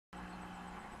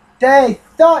Day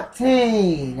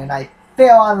 13, and I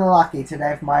feel unlucky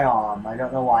today for my arm. I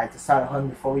don't know why. I decided home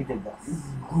before we did this.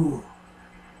 Good.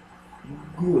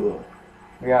 Good.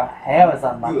 Your hair is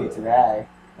unlucky today.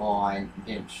 Oh, I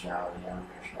didn't shower yet. I'm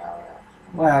gonna shower.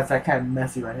 Well, it's like kind of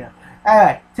messy right here.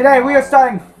 Anyway, today we are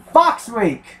starting Fox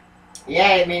Week.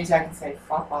 Yeah, it means I can say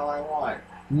fuck all I want.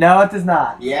 No, it does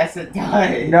not. Yes, it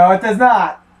does. No, it does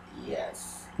not.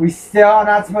 Yes. We still are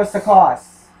not supposed to cuss.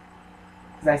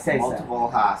 Because I say Multiple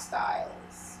hostiles.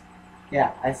 so.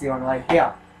 Yeah, I see one right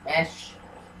here. Mesh.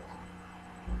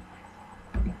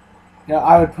 You know,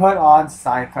 I would put on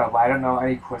Seinfeld, but I don't know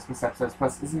any Christmas episodes.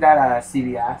 Plus, isn't that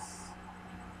CBS?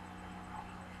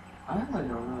 I don't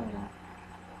know.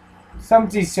 Some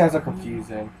of these shows are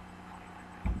confusing.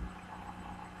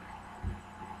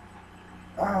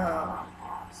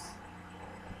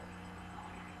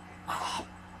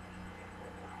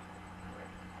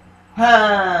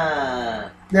 Huh.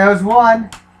 There was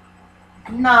one.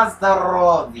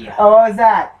 Nastarovia. Oh, what was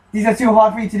that? These are too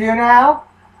hard for you to do now?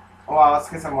 Well, it's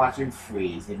because I'm watching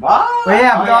Freezing. Oh,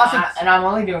 yeah, but also... and I'm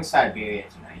only doing Siberia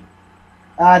tonight.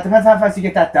 It depends how fast you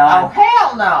get that done. Oh,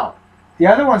 hell no! The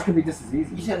other ones could be just as You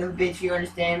easy. son of a bitch, you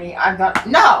understand me? I'm done.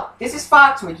 No! This is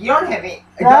Fox Week. You don't have me.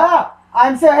 No!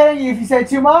 I'm still hitting you if you say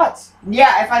too much.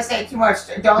 Yeah, if I say too much,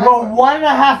 We're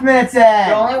 1.5 minutes in.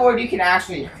 The only word you can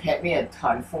actually hit me a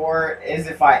ton for is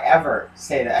if I ever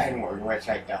say the N-word, which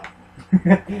I don't.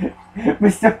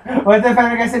 Mr. What if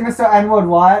I'm gonna say Mr. N-word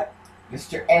what?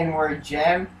 Mr. N-word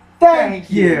Jim. Thank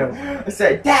you. I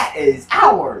said, that is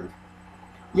our word.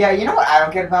 Yeah, you know what I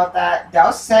don't get about that? That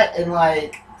was set in,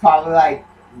 like, probably, like,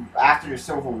 after the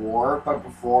Civil War, but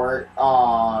before,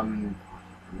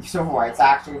 civil rights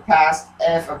actually passed.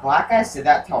 If a black guy said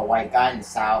that to a white guy in the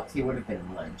South, he would have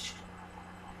been lynched.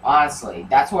 Honestly,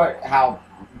 that's how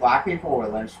black people were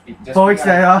lynched.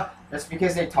 Just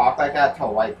because they talk like that to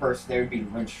a white person, they would be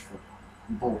lynched for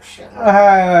bullshit.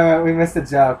 We missed a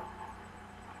joke.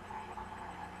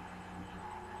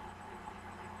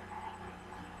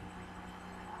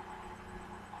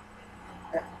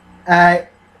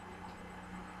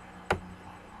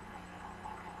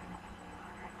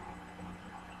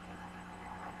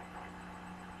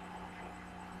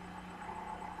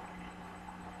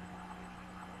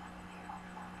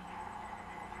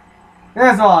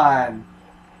 There's one.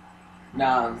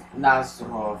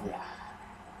 Nastarovia.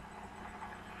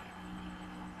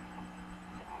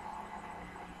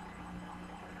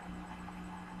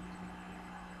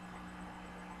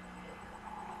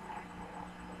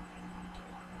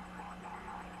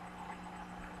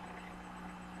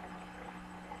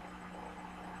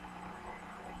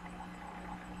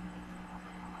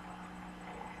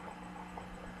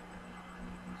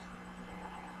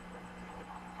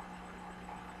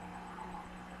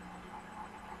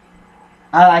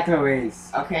 I like Louise.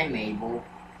 Okay, Mabel.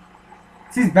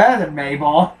 She's better than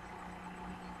Mabel.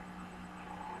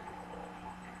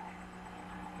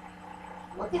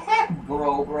 What the heck,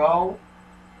 bro?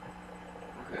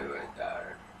 Okay, right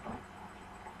there.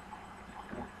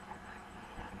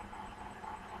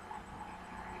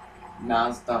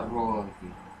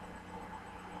 Nastarovia.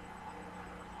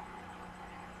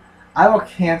 I will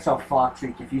cancel Fox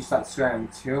Week if you start swearing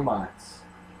too much.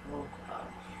 Oh, gosh.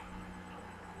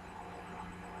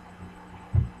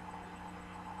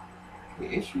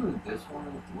 The issue with this one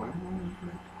is what one is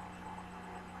it?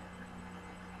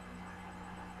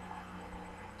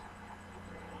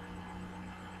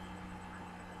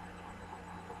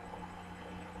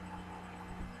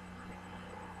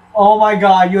 Oh my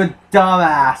god, you're a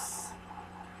dumbass.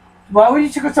 Why would you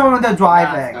check with someone when they're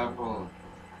driving? Nastarovia.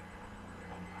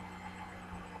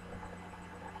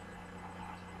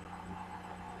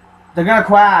 They're gonna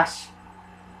crash.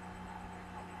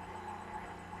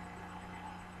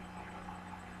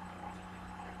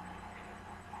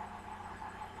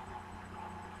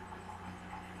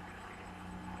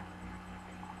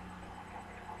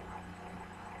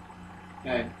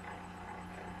 Okay.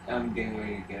 I'm getting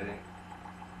ready to get it.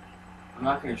 I'm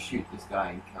not gonna shoot this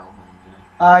guy and kill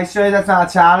him. You sure that's not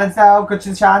a challenge though? Good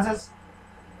chances?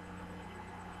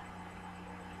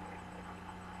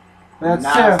 That's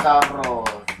true.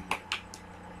 Nastarovia.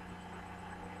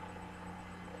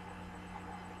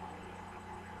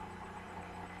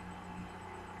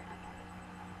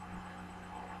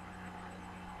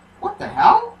 What the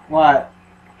hell? What?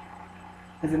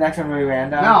 Is the next one really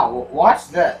random? No, watch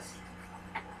this.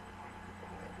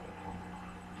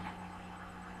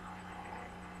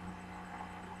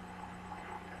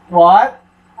 What?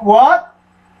 What?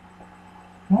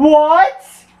 What?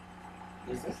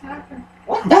 Does this happen?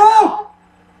 What the Whoa! hell?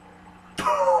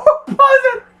 Pause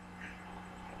it!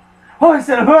 Oh, I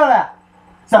said, hurrah!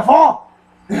 So 4!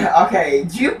 Okay,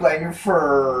 do you blame him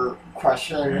for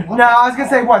questioning? No, I was gonna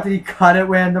say, what, did he cut it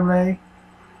randomly?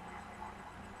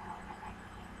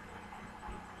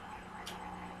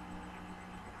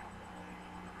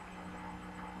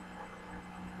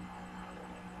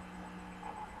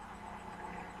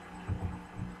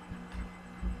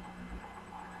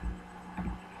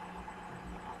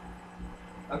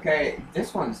 Okay,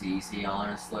 this one's easy,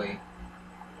 honestly.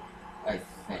 I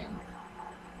think.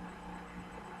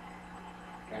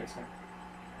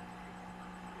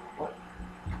 What?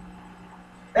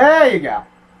 There you go.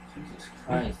 Jesus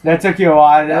Christ. That took you a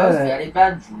while, That was didn't it? very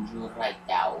bad juju right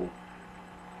now.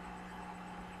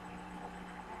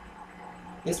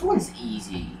 This one's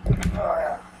easy.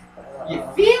 You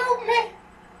feel me?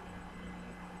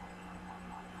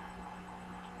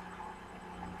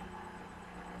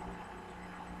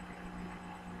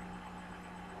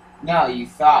 No, you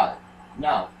thought.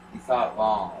 No, you thought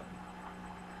wrong.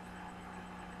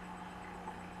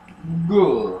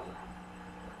 Good.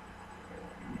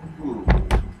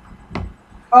 Good.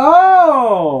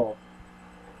 Oh!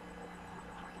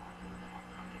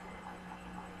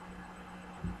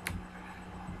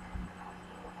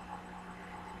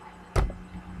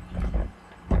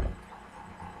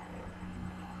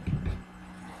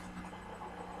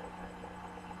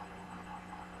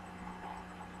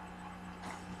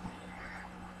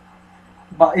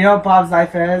 But you know what Bob's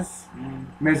life is?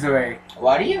 Misery.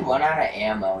 Why do you run out of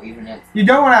ammo, even if... You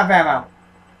don't want to have ammo.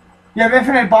 You have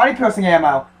infinite body piercing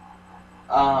ammo.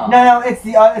 Oh. No, it's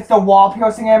the wall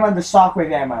piercing ammo and the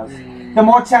shockwave ammos. The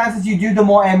more chances you do, the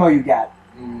more ammo you get.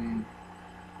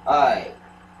 Alright.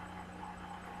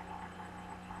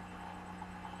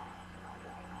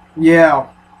 Yeah.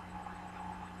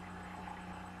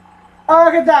 Oh,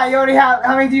 look at that. You already have...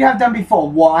 How many do you have done before?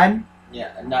 1?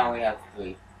 Yeah, now we have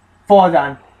 3. 4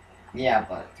 done. Yeah,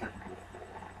 but...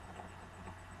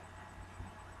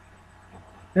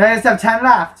 Then I just have 10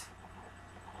 left.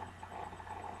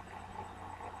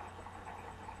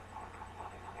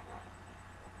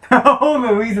 Oh,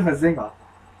 Louisa for single.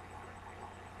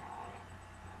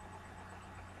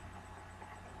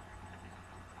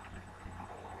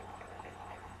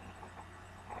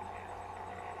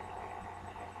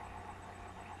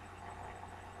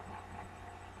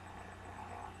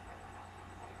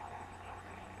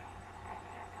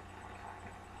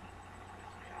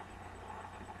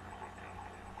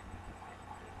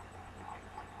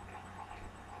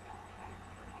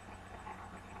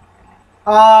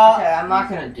 Okay, I'm not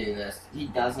gonna do this. He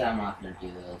does it, I'm not gonna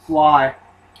do this. Why?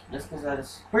 Just because I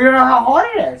just... We don't know how hard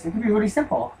it is. It could be really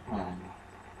simple.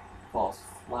 False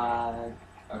flag.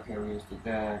 Okay, we just did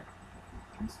that.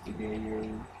 Instigator.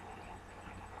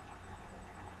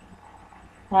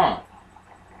 Huh.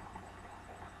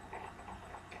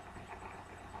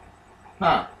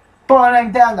 Huh.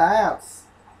 Burning down the house.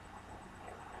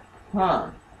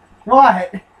 Huh.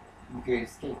 What? Okay,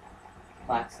 escape.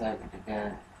 Black side, we did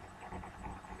that.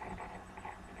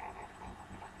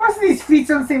 Most of these feats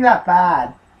don't seem that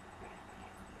bad.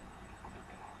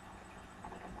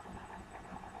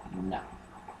 No.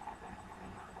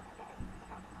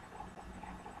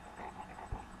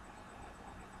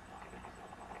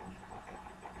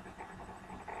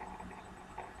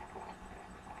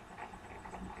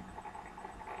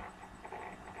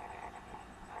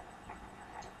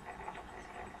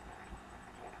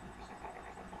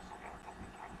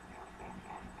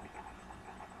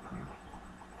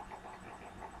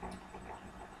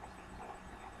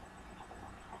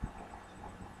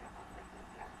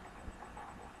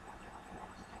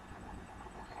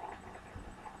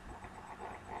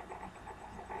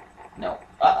 No.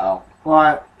 Uh-oh.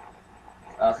 What?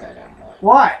 Okay, never mind.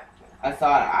 What? I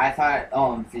thought,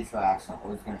 FIFA accident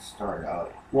was gonna start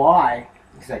out. Why?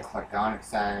 Because I clicked on it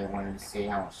because I wanted to see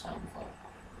how much time it was.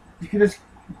 You could just...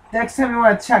 Next time you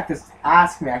want to check, just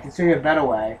ask me. I can show you a better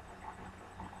way.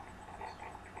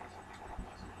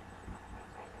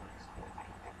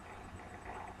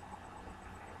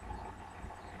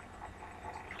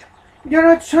 You don't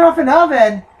have to turn off an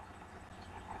oven.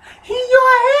 You're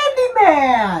a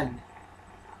handyman.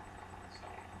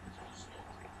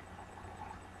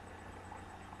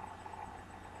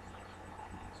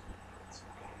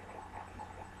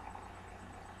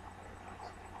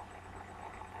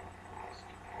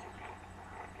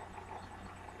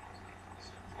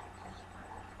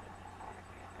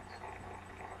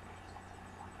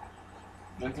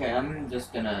 Okay, I'm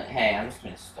just gonna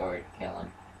start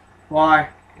killing. Why?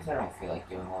 Because I don't feel like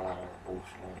doing a lot of bullshit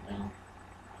right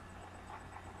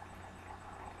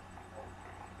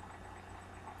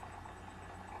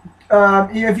now.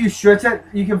 If you switch it,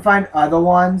 you can find other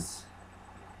ones.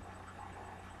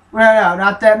 No,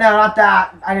 not that. No, not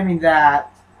that. I didn't mean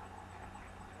that.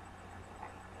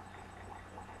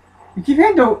 You keep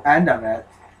hitting the end of it.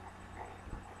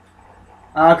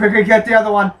 Quickly get the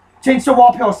other one. Change to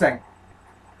wall piercing.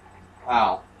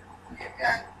 Wow.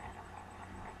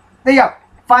 There you go.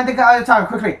 Find the other target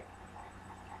quickly.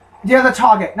 The other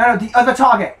target. No, the other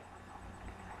target.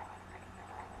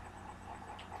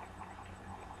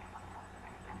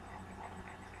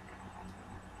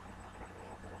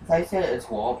 I thought you said it's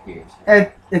wall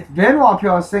piercing. It's been wall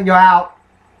piercing. You're out.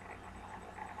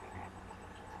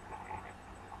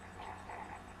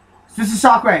 This is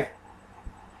shockwave.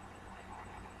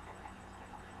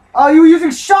 Oh, you were using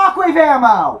shockwave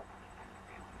ammo.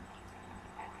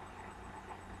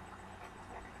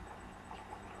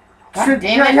 God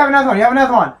damn it. You have another one. You have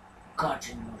another one.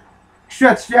 Gotcha.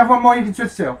 Switch. You have one more you can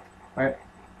switch to. Right.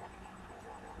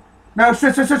 No,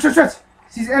 switch.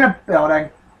 She's in a building.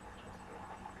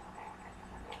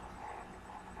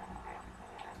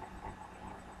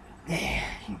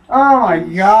 Oh my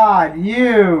god,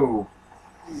 you.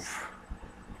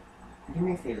 Do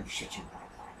me a favor, shut your mouth.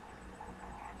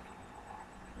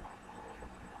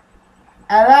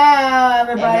 Hello,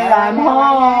 everybody, I'm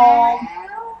home.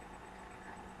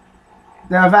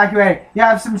 They're evacuating. You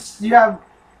have some. You have.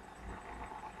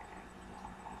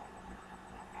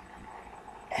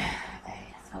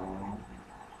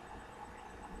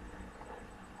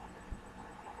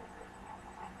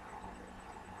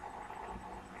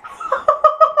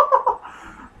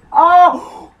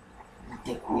 Oh!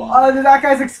 That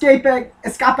guy's escaping.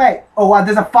 Escape. Oh, wow,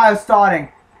 there's a fire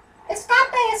starting.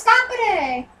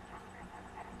 Escape.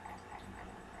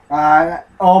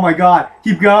 Oh my god.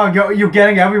 Keep going. You're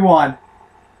getting everyone.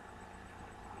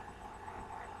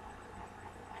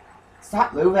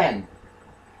 Stop moving.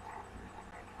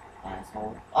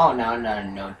 Asshole. Oh, no,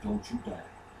 don't you dare.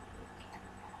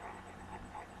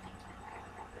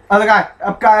 Other guy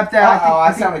up there.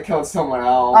 I sounded killed someone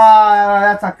else.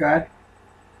 That's not good.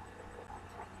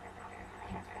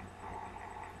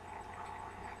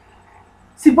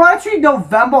 See, why don't you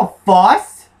November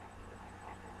 1st?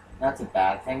 That's a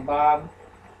bad thing, Bob.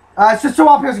 It's just two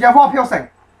wall piercing. You have wall piercing.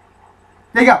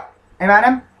 There you go. Aim at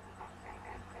him.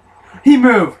 He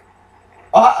moved.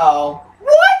 Uh-oh.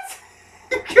 What?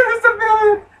 You killed us a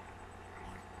million.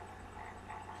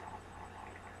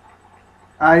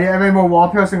 You have any more wall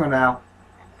piercing or now?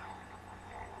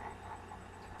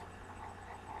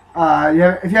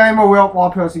 If you have any more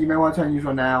wall piercing, you may want to try and use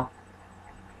one now.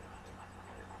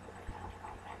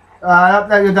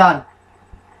 That you're done.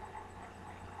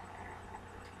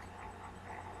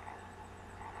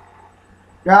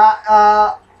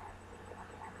 Yeah,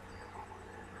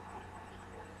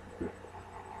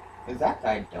 Is that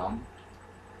guy dumb?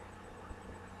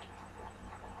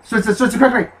 switch it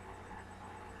quickly.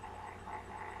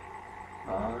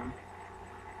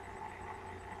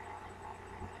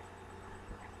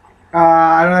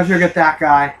 I don't know if you'll get that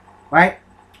guy. Right?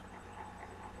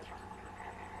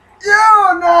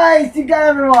 Yo, nice! You got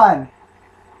everyone!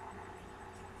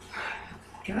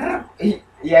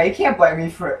 Yeah, you can't blame me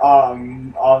for,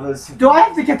 all those... Do I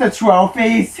have to get the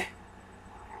trophies?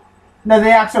 No,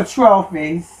 the actual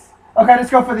trophies. Okay,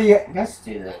 let's go for the... Let's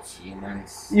do the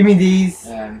achievements. You mean these?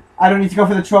 Yeah. I don't need to go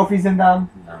for the trophies in them?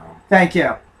 No. Thank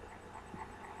you.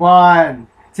 1,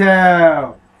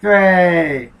 2,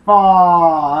 3, 4...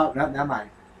 Oh, no, never mind.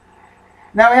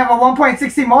 Now we have a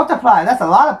 1.60 multiplier. That's a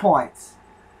lot of points.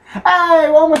 Hey,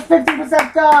 we're almost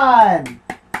 50% done!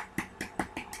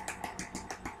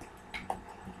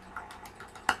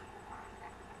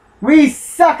 We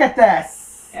suck at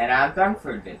this! And I'm done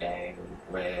for today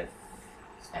with...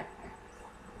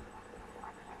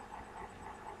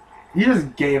 You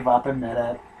just gave up, admit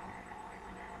it.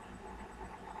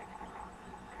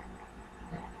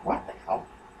 What the hell?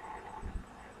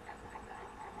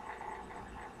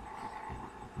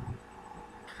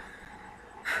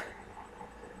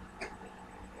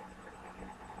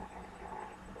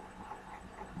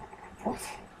 What?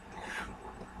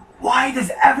 Why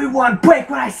does everyone break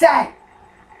what I say?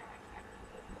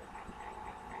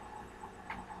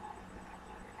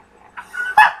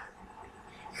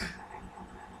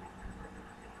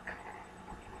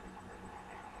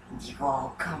 You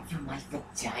all come from my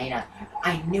vagina.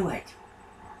 I knew it.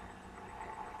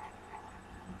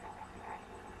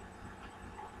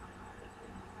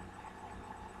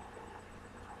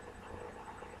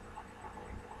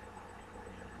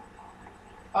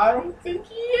 I don't think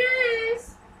he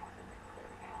is.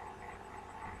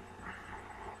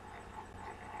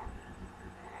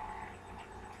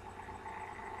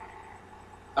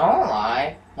 I won't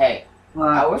lie. Hey,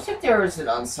 I wish that there was an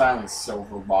unsilenced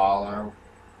silver baller.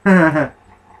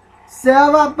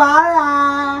 Silver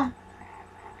bala.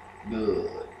 Good.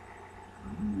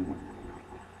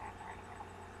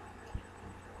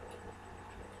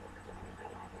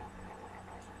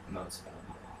 Most of them.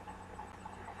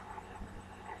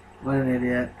 What an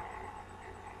idiot.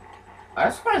 I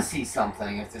just want to see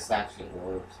something if this actually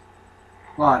works.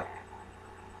 What?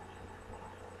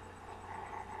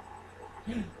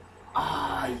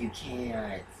 Ah, you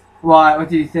can't. What? What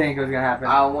do you think was gonna happen?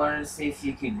 I wanted to see if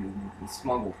you could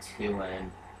smuggle 2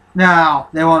 in. No,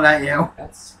 they won't let you.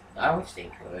 I wish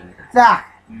they could.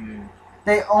 Zach, Hmm.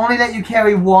 they only let you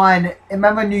carry 1.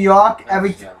 Remember New York?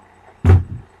 Every. Yeah.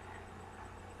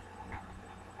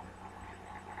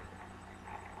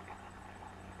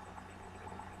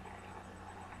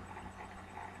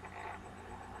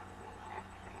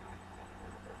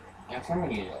 I'm trying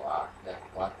to use a lot. That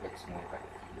lockpick's more like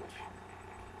foolish.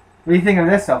 What do you think of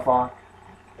this so far?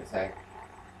 It's like,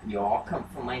 you all come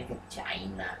from my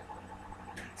vagina.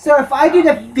 So if I do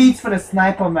the feats for the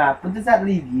sniper map, what does that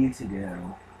leave you to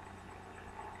do?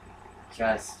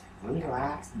 Just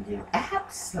relax and do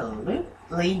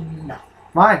absolutely nothing.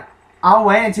 Fine. I'll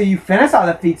wait until you finish all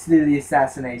the feats to do the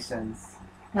assassinations.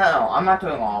 No, I'm not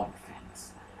doing all the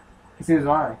feats. Because here's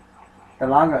why. The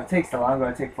longer it takes for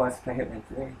us to play Hitman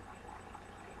 3.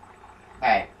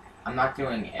 Hey, I'm not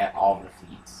doing all the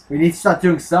feats. We need to start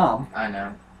doing some. I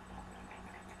know.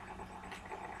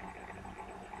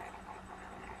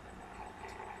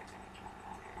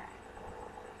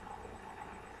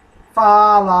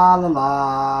 Fa la la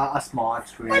la, a smart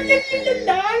screen. Tis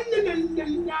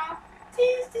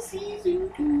the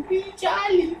season to be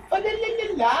jolly. Fa la la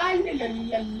la la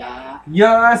la la.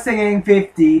 You're singing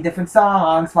 50 different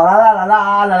songs. Fa la la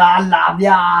la la la la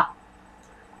yeah.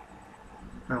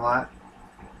 And what?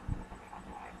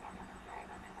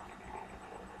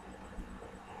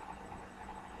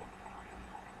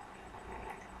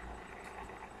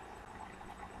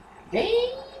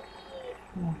 Damn.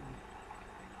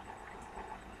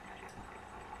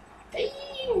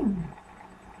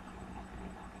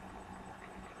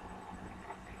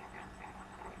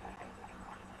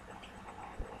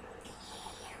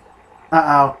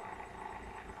 Uh-oh.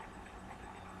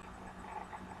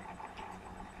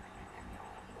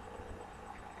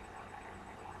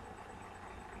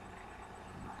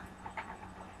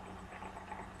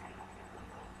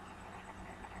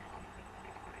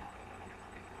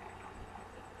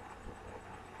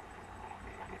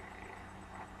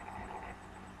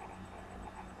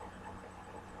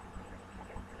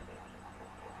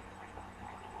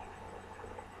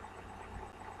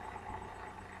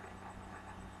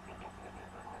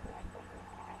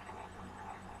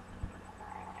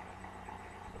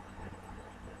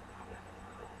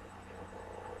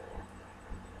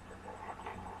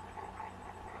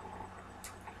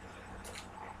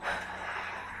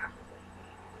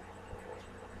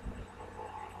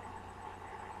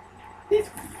 He's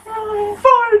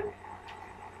fine.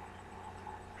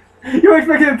 You were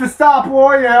expecting him to stop,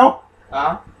 were you?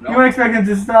 Huh? No. You were expecting him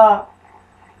to stop.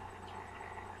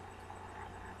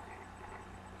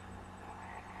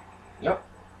 Yep.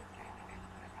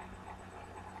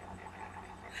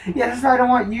 Yeah, that's why I don't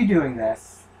want you doing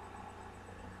this.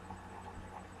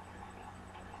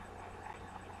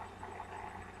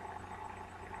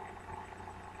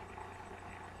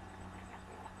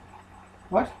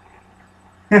 What?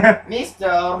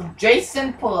 Mr.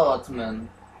 Jason Portman.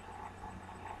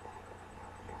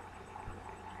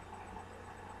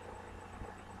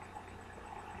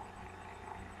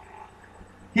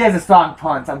 He has a strong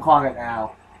punch. I'm calling it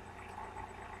now.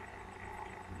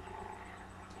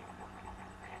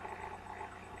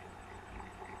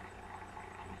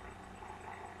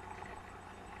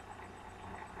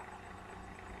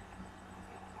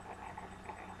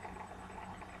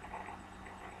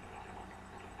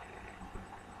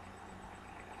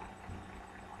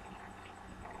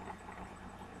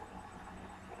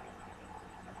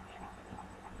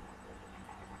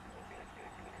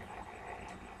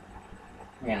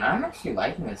 Man, I'm actually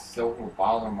liking this silver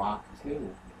baller mock too.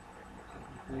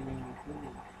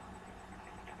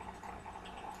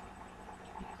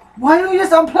 Why don't you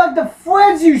just unplug the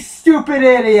fridge, you stupid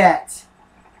idiot?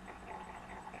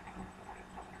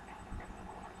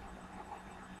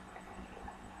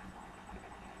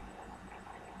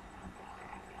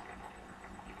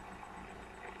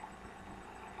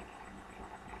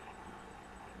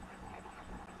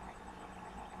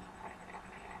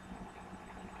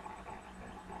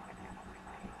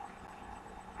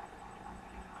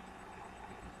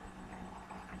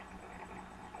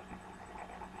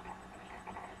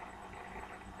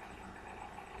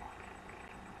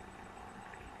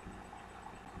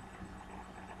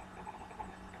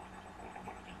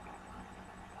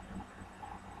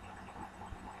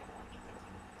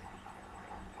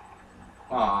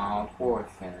 Poor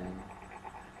thing.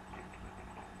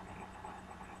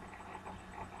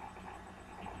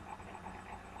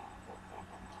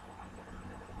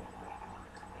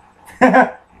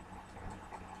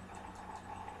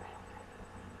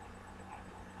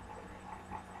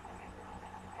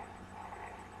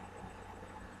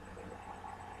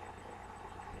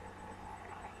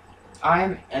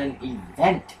 I'm an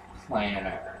event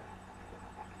planner.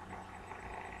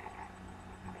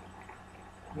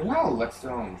 You know how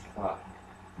Lickstone fuck?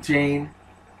 Jane.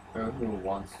 Or who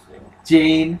wants to?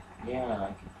 Jane. Yeah, I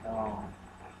can tell.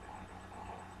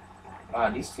 Wow,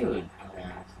 these two are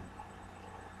dumbass.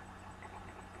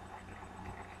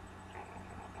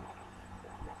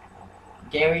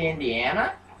 Gary,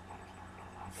 Indiana?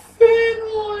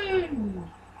 Finland!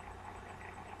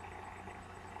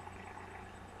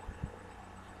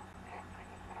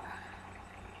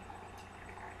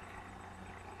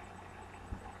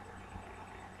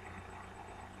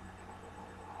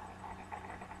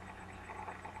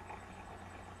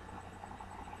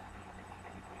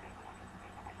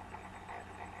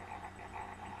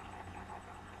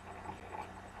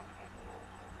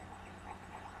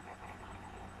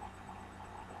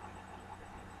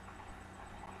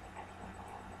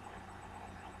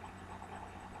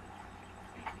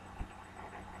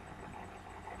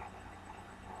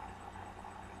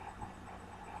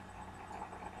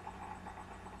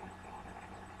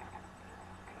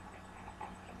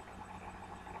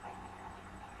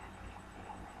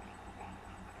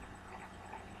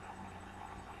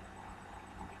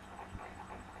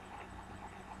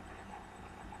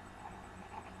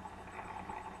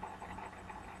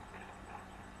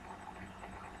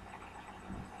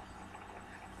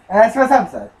 That's first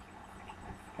episode.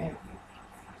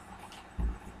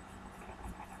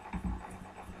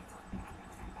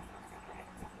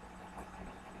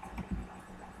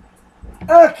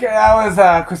 Okay, that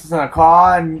was Christmas in a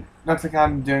car, and looks like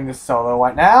I'm doing this solo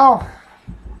right now.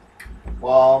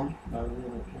 Well,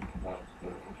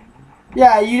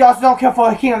 yeah, you also don't care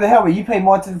for King of the Hill, but you pay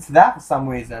more attention to that for some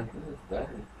reason. this is better.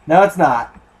 No, it's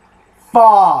not.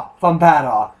 Far from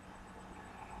better.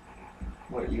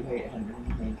 What, you hate Henry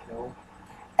Hinkle?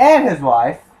 And his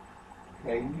wife.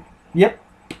 Peggy? Yep.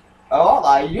 Oh,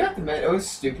 lie, you have to admit, it was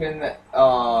stupid that,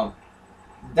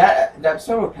 that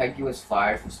episode where Peggy was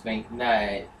fired for spanking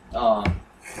that,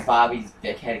 Bobby's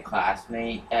dickhead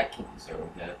classmate, that kid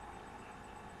deserved it.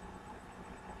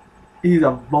 He's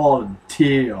a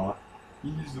volunteer.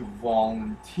 He's a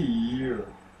volunteer.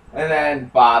 And then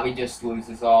Bobby just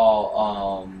loses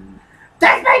all,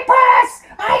 That's my boss!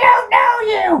 I don't know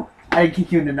you! I didn't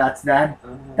kick you in the nuts then.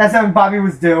 That's what Bobby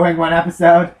was doing one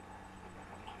episode.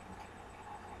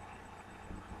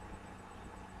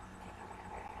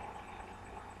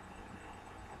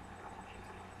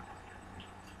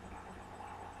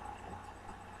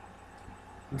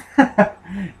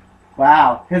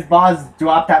 Wow, his boss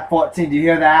dropped at 14. Do you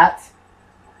hear that?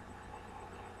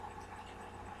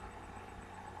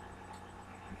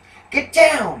 Get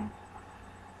down!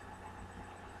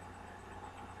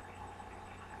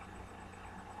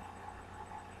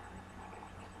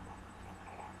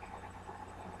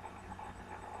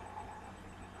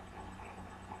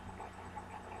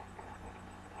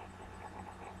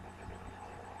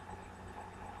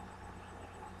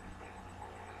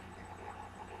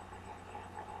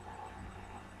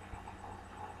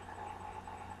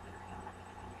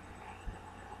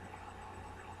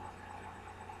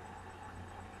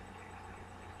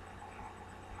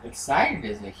 Excited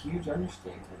is a huge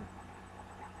understatement.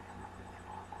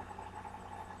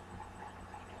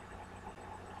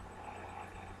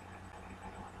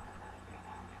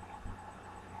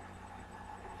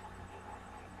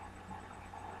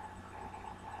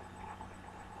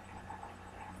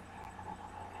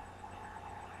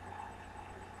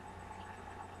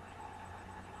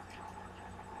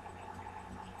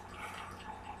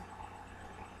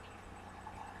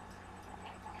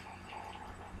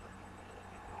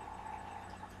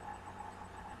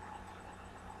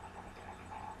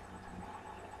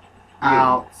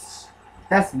 Ouch.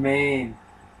 That's mean.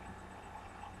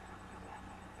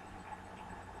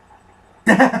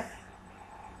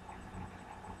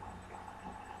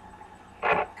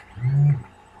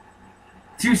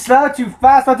 Too slow, too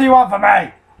fast, what do you want from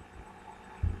me?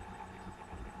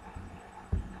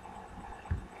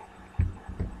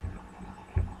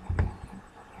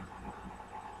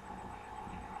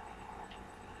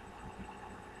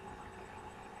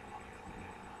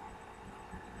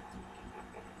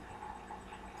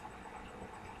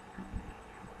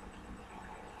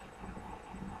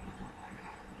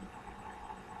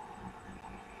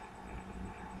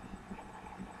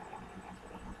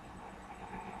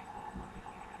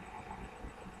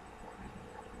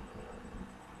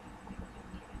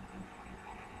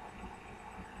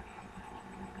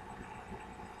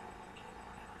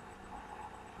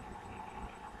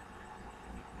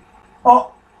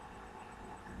 Oh.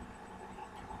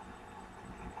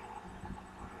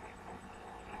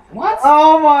 What?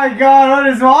 Oh my god, what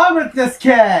is wrong with this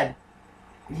kid?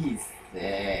 He's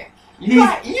sick. You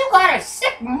got a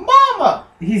sick mama!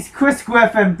 He's Chris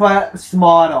Griffin, but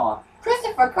smarter.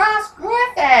 Christopher Cross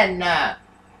Griffin!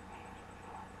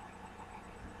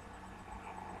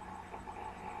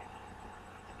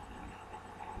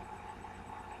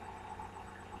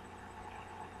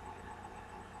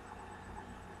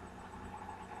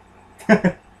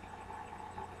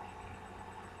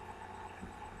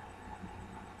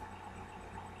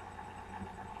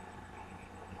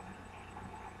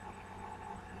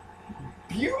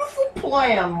 Beautiful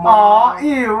plan, Mom. Aw,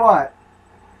 you what?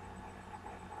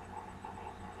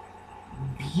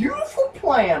 Beautiful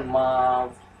plan,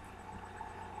 Mom.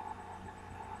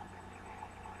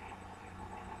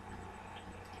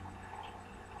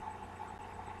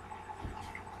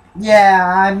 Yeah,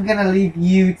 I'm gonna leave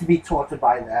you to be tortured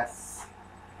by this.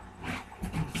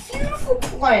 Beautiful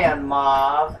plan,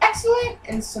 Mom. Excellent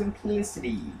in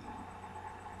simplicity.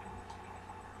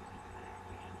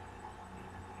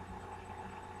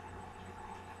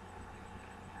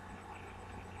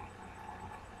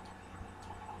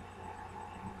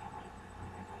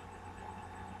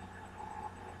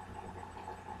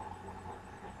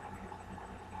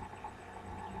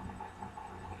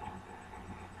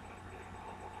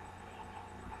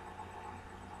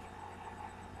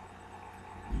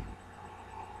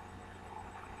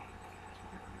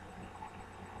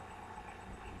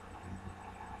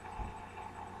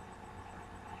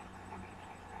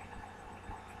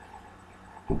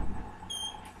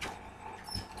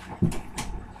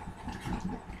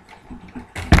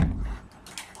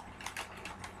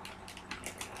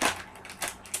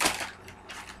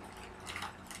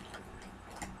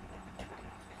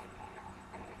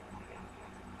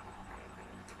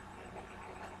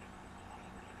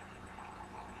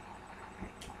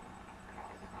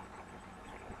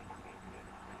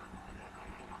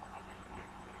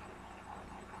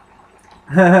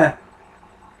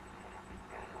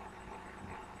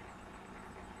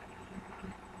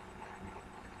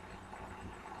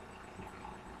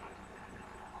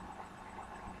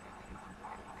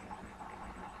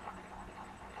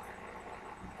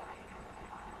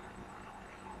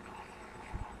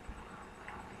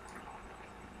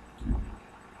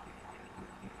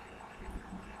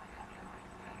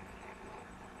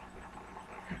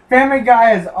 Family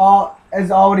Guy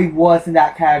is already worse in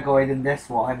that category than this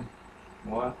one.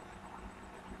 What?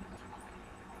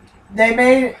 They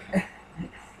made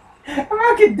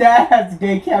American Dad has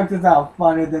gay characters that are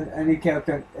funnier than any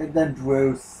character than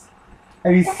Bruce.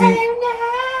 Have you seen? I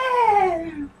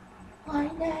know. I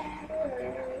know.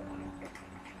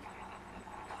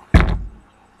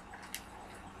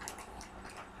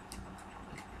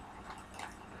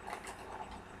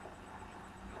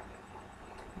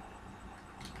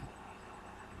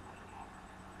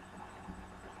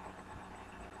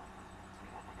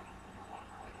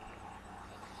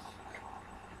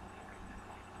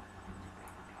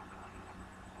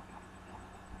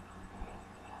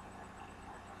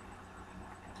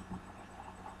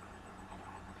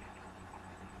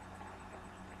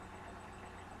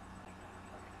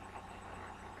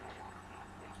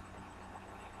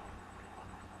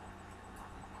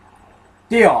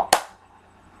 Deal.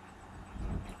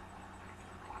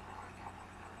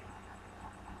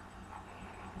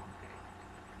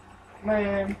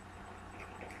 Man.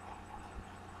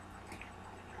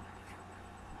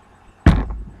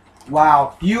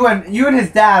 Wow, you and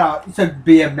his dad should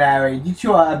be married. You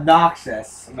two are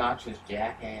obnoxious. Obnoxious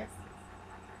jackass.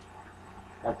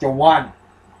 That's your one.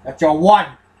 That's your one.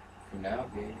 No,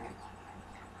 dude.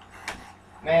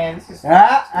 Man, this is.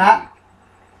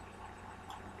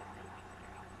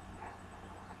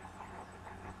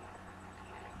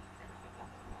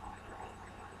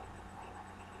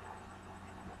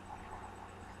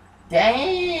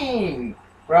 Dang!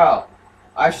 Bro,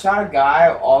 I shot a guy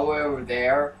all the way over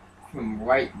there from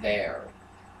right there.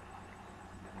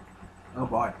 Oh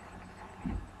boy.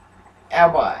 Oh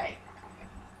boy.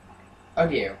 Oh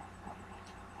dear.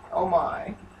 Oh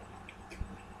my.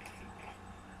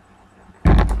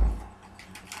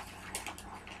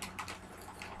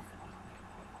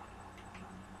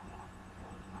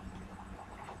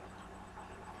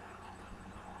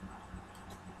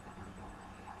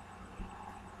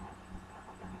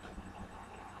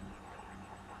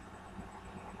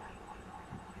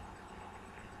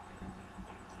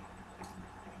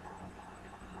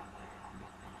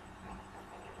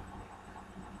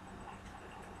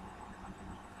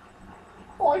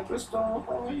 Hi, Crystal.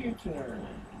 How are you today?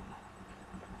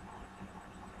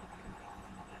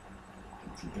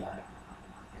 shoot that.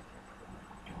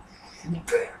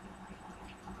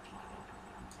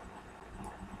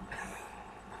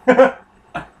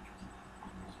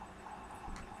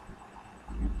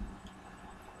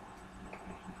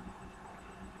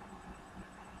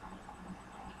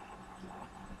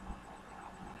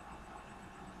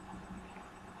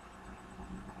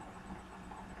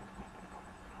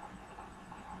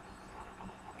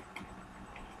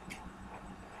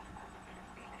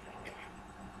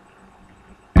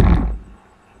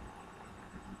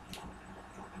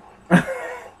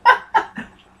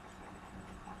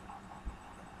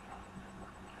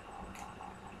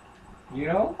 You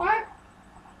know what?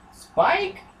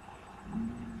 Spike,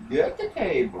 get the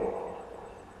table.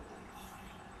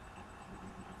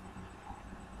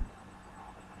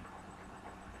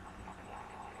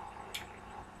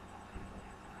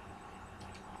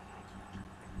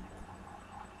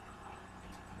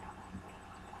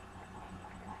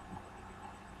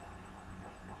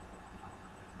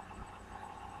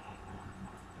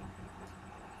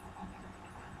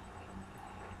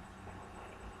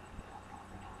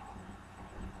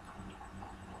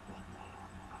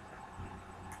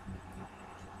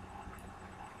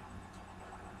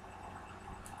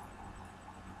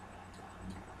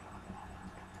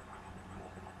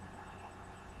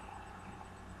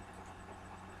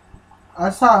 I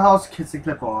saw a house kissing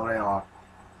clip earlier.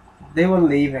 They were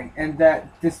leaving, and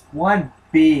this one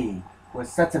bee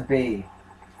was such a bee.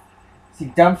 She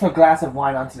dumped her glass of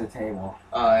wine onto the table.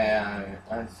 Oh yeah,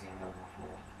 I've seen that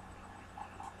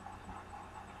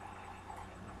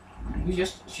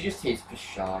before. She just tastes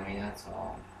pastrami, that's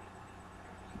all.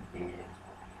 Yeah.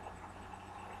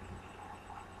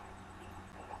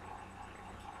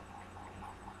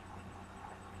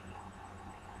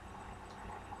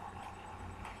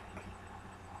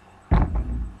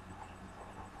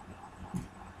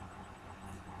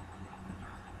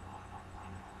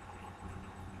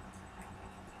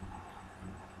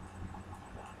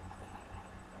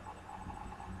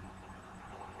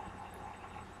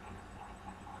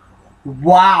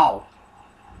 Wow!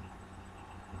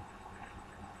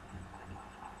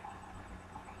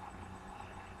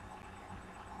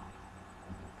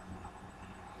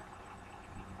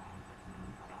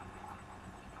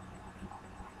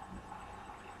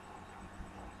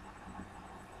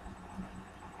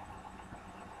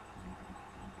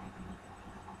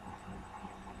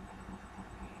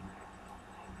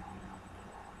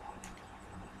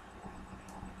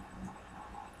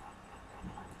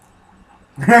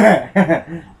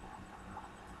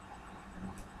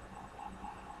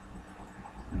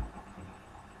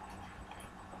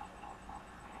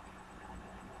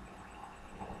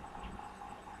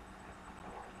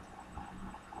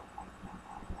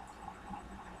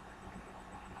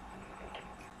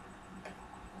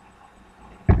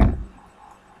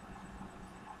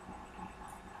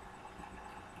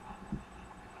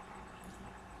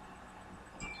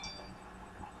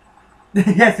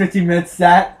 Yes, 15 minutes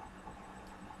set.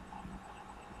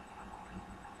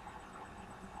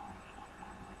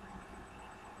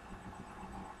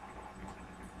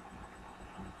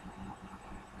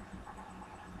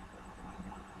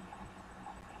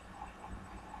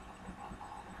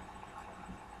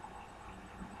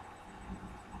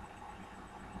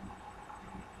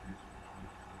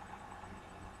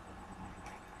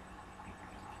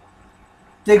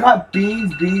 They got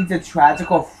beans, a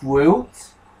tragical fruit?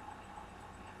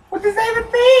 What does that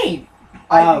even mean?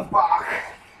 I'll be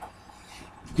back.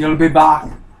 You'll be back.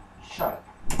 Shut up.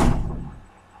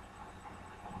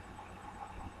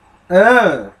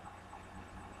 Ugh.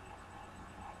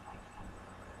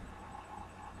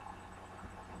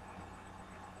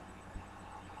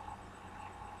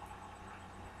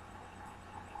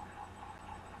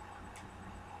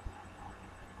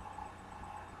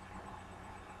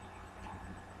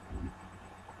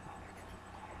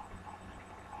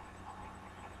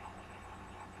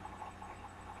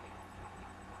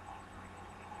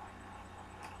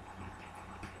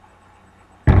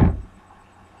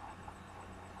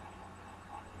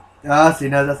 Ah, see,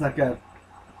 no, that's not good.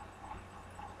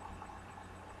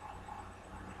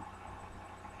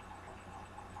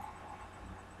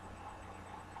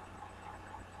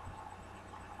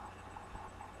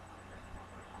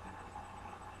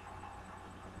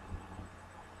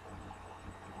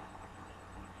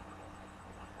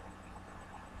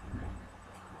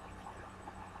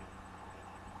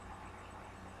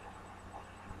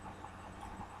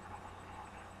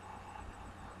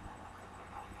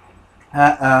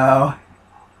 Uh-oh.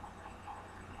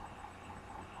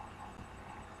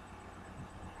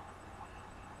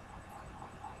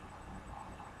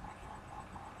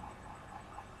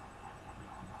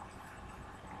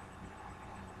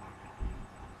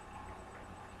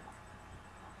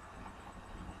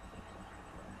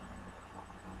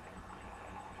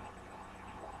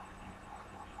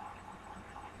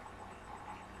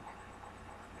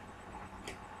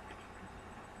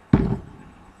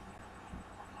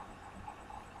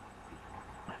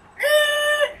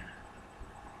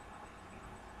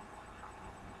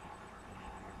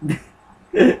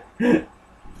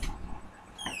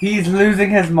 He's losing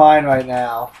his mind right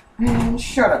now.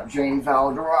 Shut up, James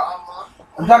Valderrama.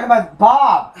 I'm talking about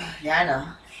Bob. Yeah, I know.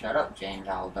 Shut up, James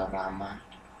Valderrama.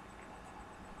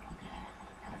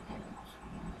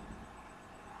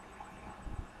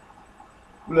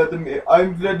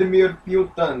 I'm Vladimir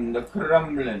Putin, the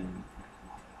Kremlin.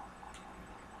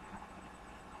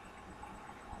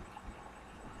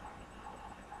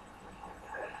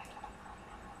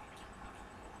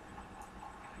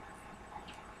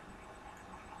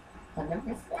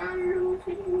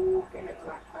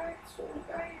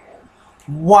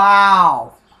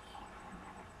 Wow.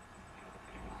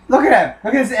 Look at him.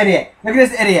 Look at this idiot. Look at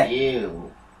this idiot.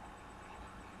 Ew.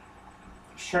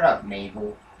 Shut up,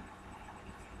 Mabel.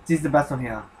 He's the best one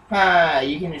here. Ah,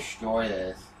 you can destroy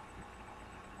this.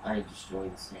 I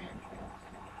destroyed the sand.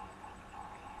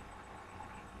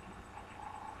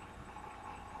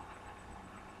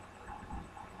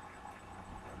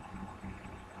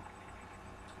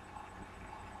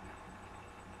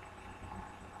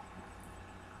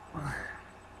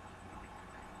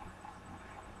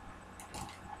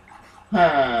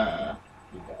 Huh.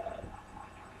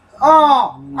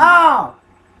 Oh! Oh!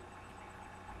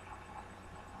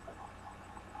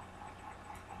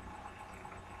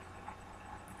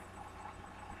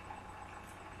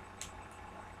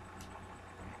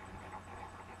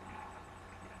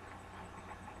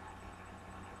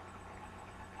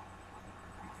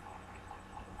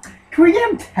 Can we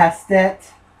get him tested?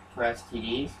 For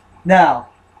STDs? No.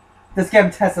 Let's get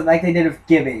him tested like they did with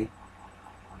Gibby.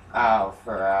 Oh,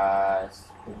 for,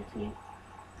 stupidity.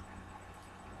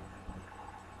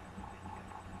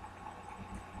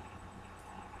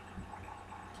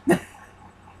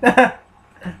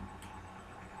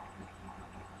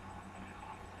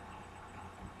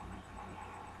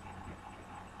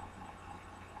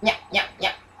 Yeah, yeah,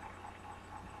 yeah.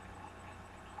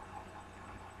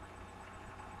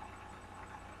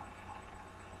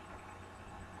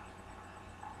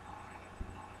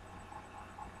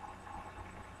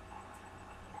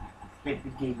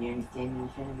 Did you understand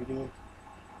the son of a bitch?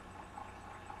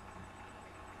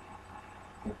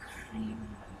 The cream.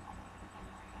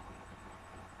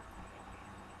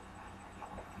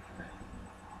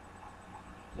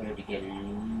 Better to get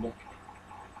licked.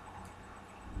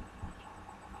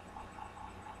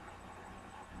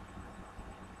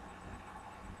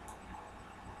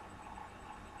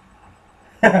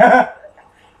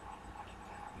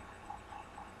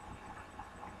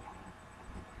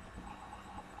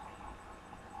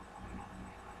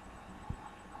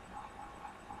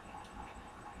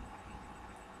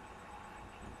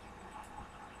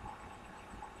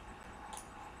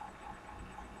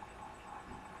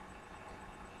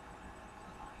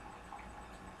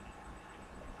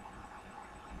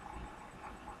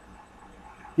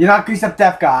 You're not Grease Up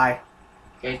Deaf Guy.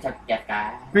 Grease up that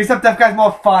guy. Grease Up Deaf Guy's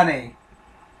more funny.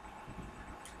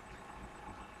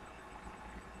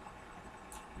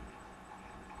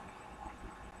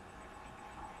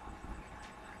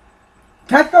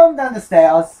 Can I throw him down the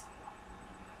stairs?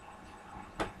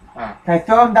 Huh. Can I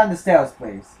throw him down the stairs,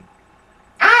 please?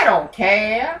 I don't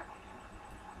care.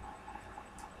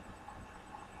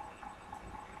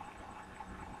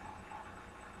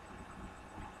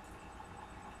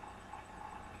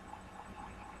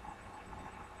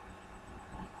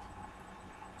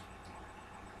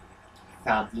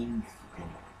 Sardines.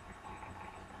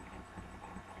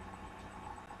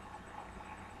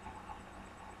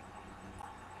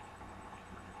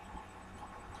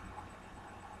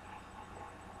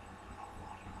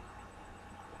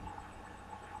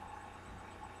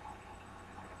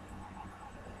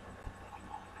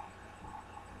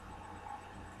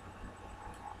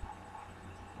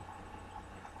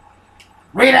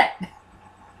 Read it!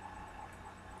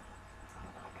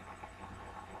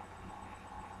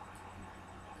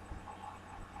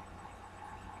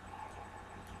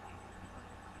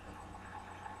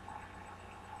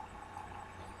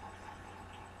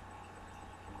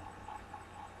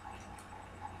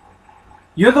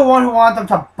 You're the one who wanted them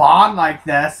to bond like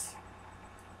this.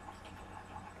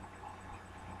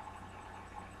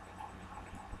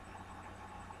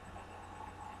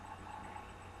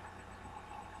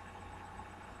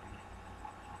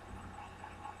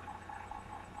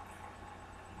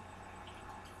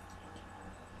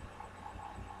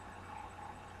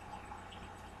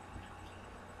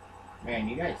 Man,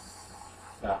 you guys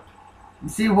suck. You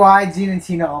see why Gene and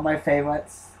Tina are my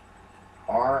favorites?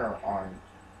 Are or aren't?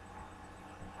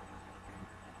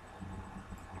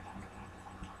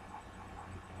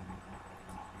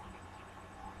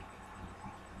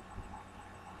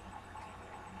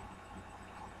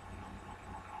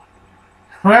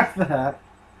 What the heck?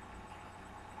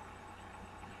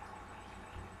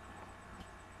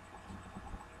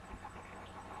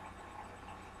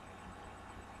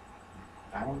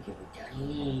 I don't give a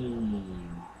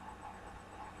damn.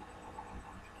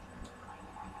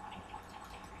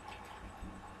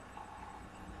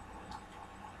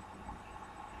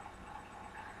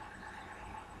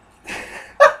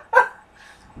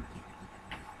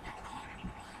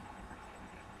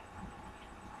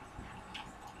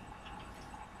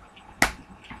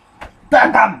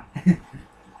 Damn!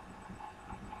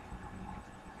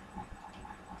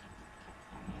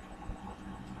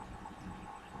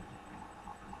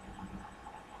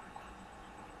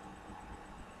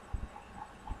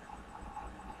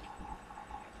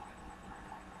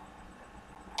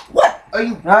 What are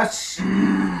you?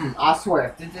 I I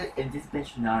swear, if this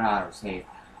bitch not autosave,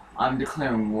 I'm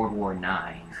declaring World War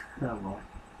 9. Oh boy.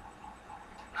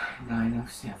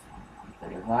 907.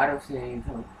 But if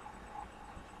autosave.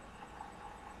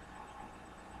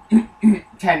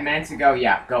 10 minutes ago,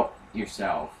 yeah, go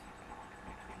yourself.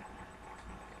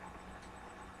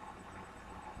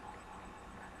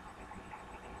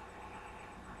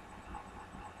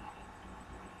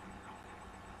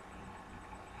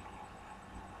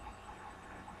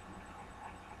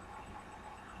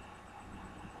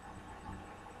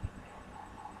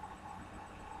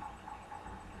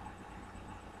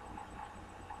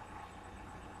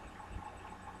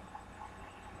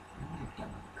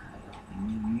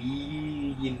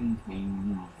 Million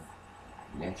things.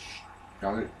 Let's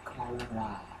start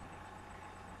Colorado.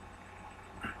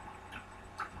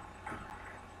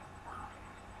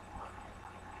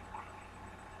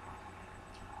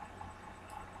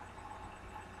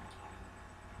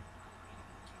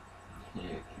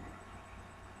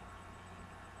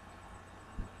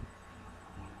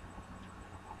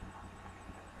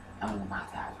 Oh my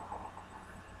God.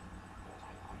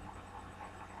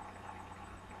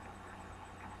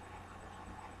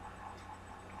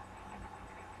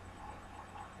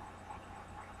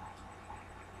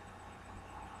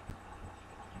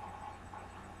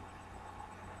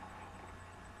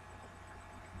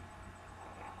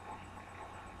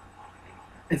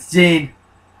 It's Gene.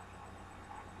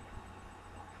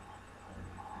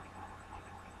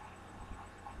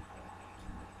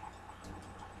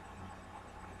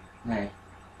 Hey,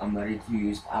 I'm ready to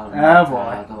use Oh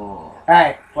Almatado.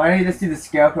 Hey, why don't you just do the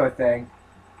scarecrow thing?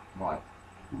 What?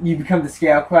 You become the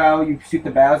scarecrow, you shoot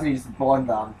the bells, and you just burn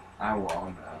them. I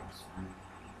will.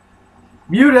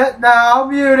 Mute it! No,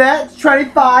 mute it! It's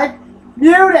 25!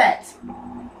 Mute it!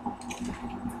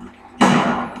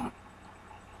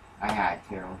 I had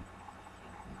to.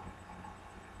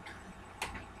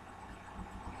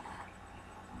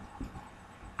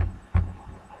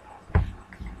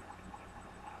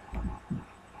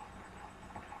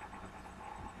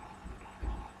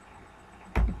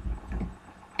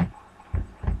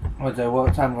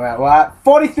 What time we're at? We're at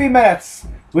 43 minutes!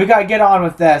 We gotta get on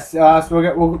with this, so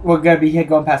we're gonna be here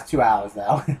going past 2 hours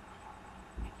now.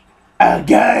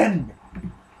 Again!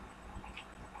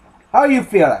 How are you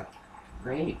feeling?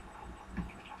 Great.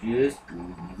 Just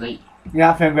great. You're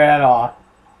not feeling great at all.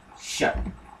 Shut.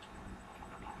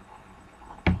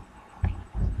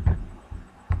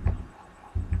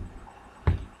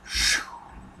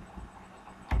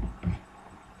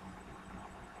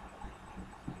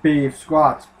 Beef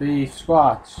squats, beef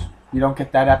squats. You don't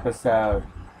get that episode.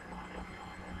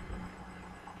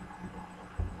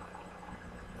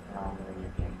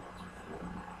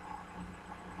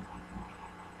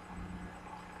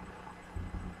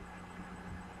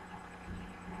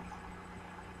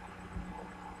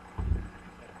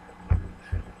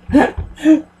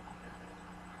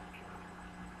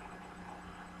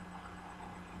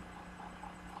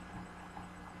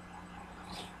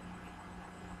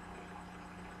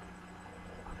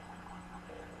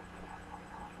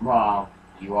 Well,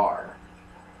 you are.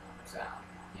 So,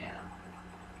 yeah.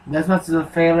 That's much of a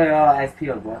failure as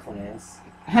Peter Griffin is.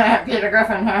 Peter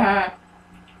Griffin, I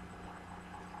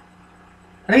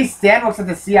think Stan works at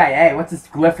the CIA. What's this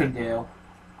Griffin do?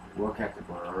 Work at the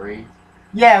brewery.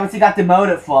 Yeah, what's he got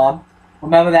demoted from?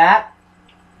 Remember that?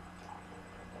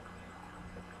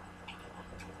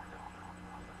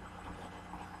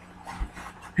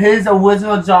 His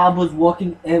original job was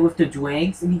working with the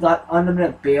drinks, and he got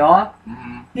unlimited beer.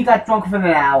 Mm-hmm. He got drunk within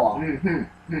an hour.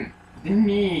 Mm-hmm. Didn't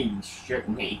he strip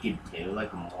naked too,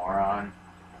 like a moron?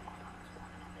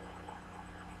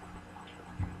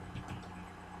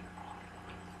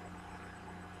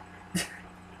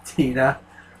 Tina.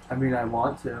 I mean, I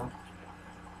want to.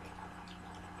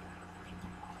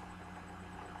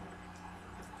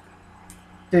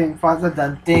 Ding, fries are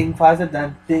done. Ding, fries are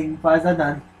done. Ding, fries are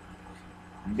done.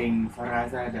 Bing,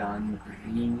 fries are done.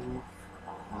 Bing,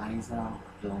 fries are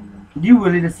done. Did you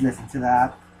really just listen to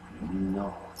that?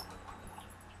 No.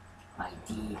 I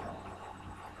did.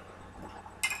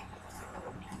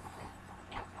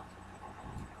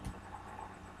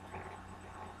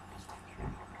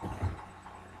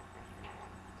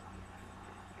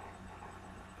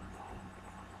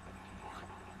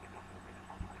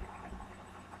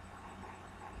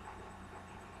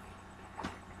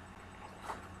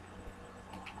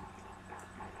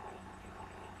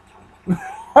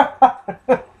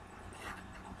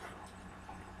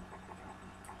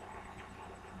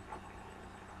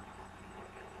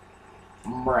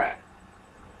 Bruh.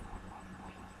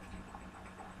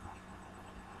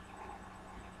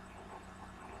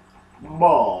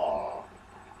 Ball.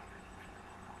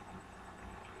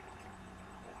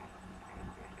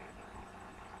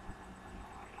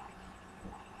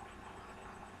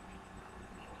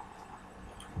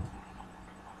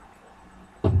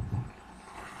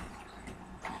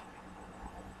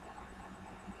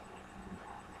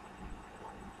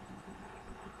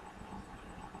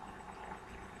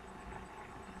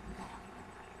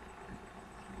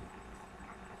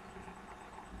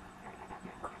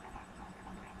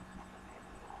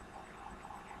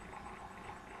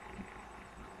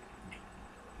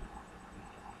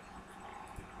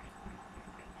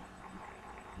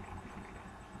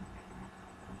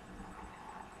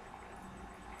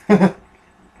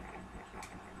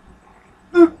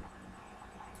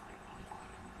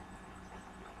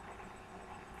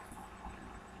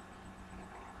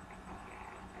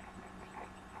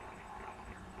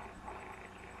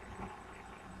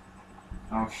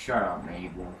 Oh, shut up,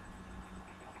 Mabel.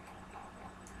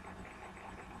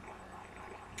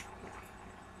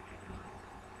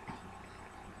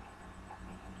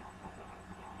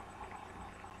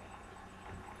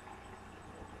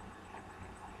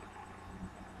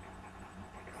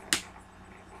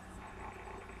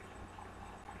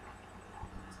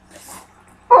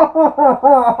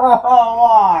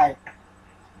 Why?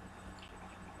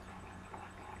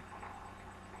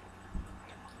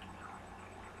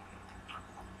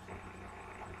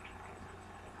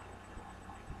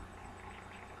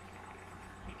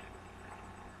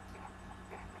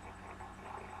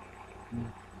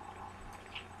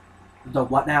 The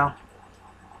what now?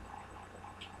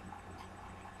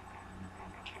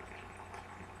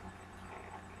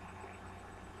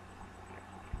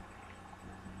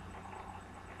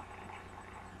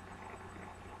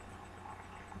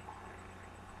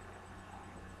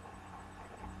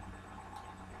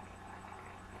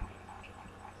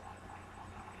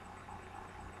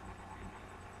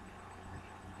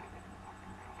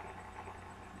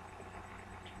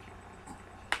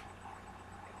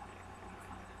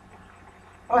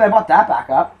 Oh, they brought that back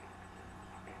up.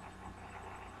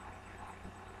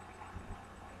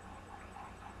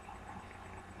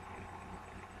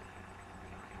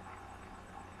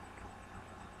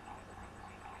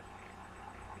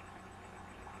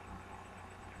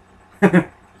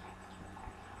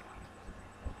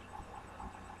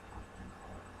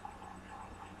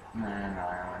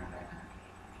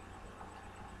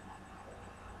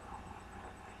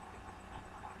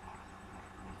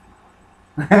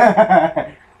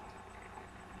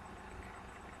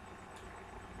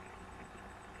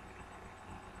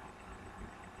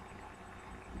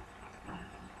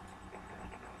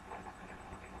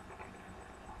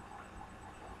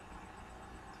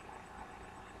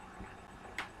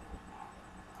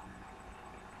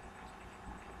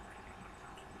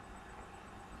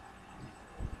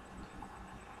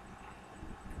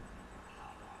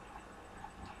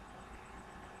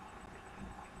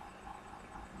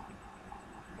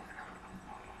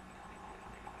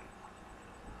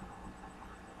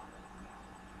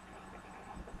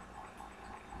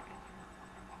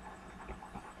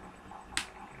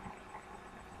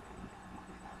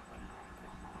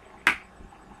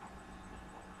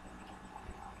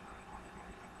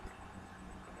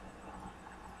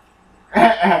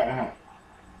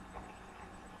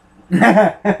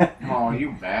 Oh,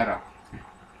 you better.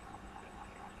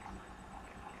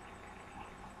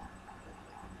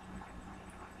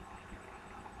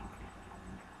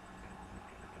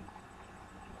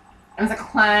 It's a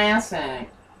classic.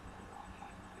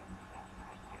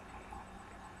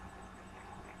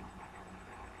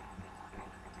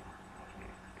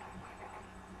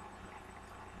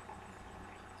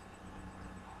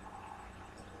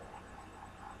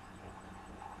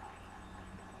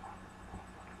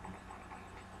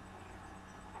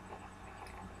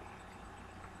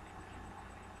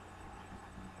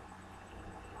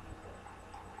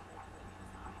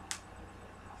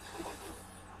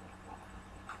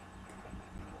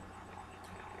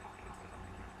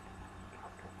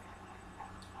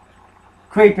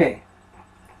 Creepy.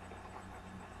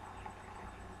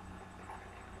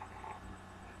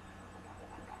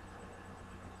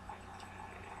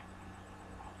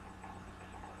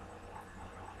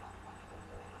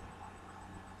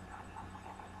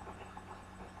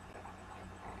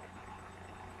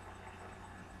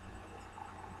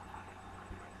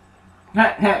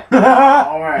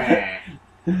 Alright.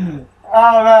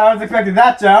 Oh man, I was expecting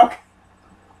that joke.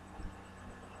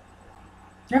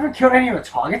 You haven't killed any of the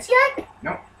targets yet?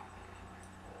 Nope.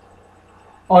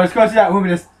 Oh, let's go see that woman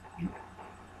just...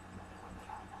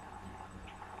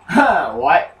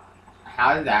 What?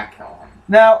 How did that kill him?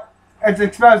 No, it's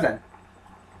exposing.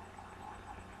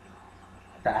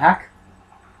 The heck?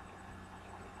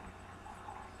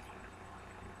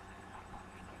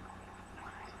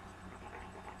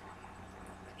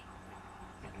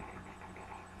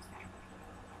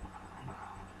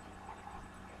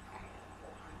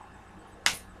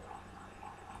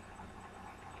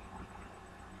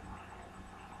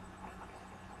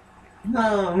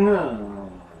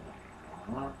 No.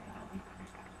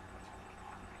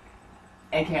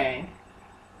 Okay.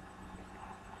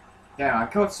 Damn, I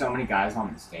killed so many guys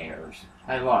on the stairs.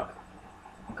 Hey, look.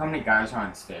 Look how many guys are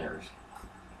on the stairs.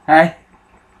 Hey?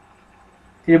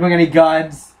 Did you bring any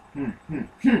guns?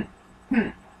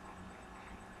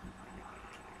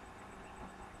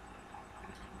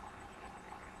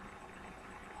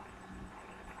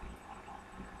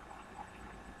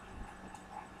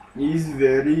 He's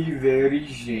very, very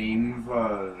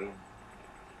shameful.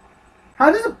 How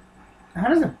does a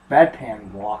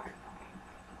bedpan walk?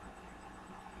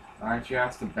 Aren't you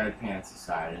asked the Bedpan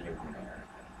Society of America?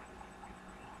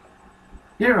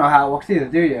 You don't know how it works either,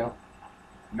 do you?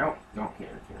 Nope, don't care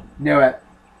to. Knew it.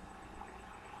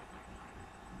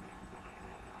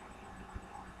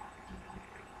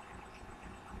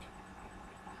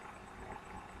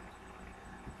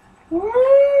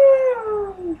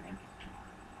 Woo!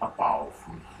 Above.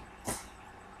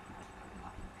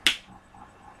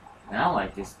 I don't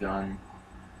like this gun.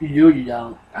 You do, you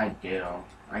don't. I do.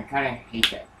 I kind of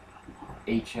hate that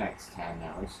HX-10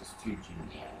 now. It's just too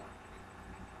generic.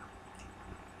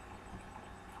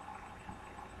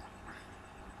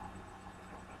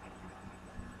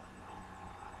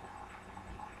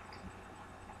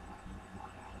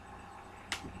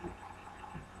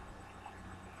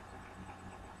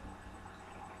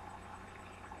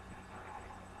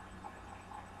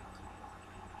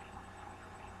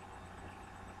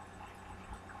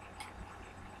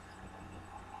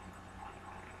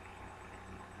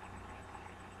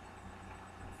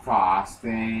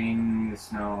 Frosting the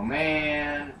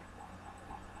Snowman.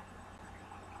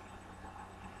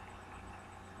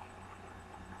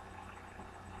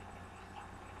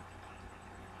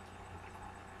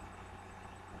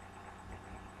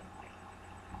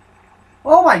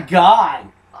 Oh my god!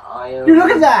 Dude, look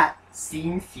at that!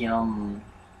 Sin film.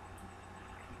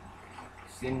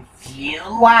 Sin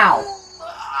film. Wow!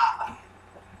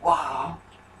 Wow.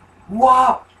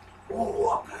 Wow.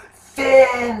 Wow.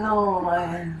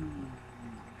 Finland.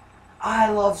 I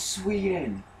love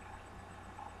Sweden.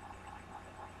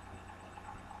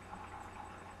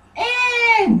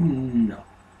 And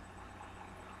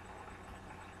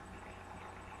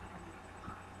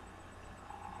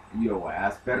yo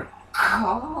ass better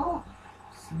call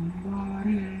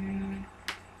somebody.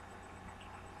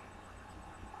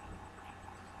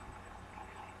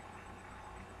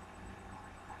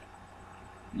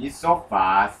 You're so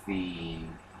fussy.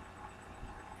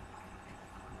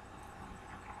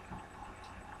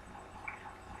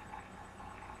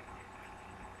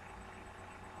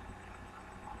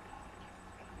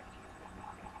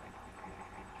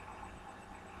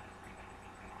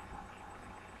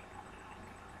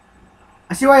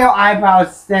 I see why your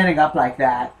eyebrows standing up like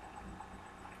that.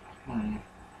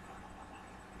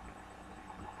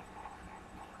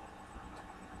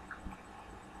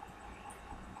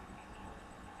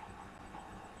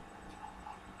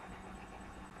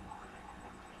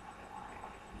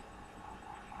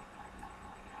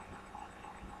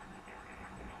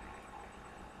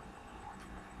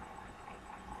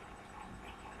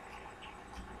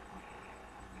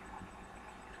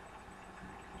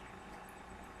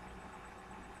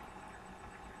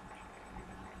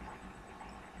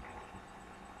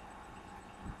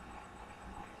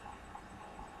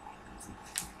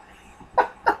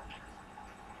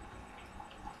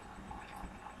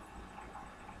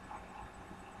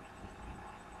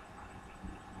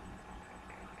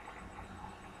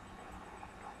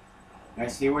 I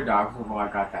see where Dog Football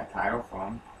I got that title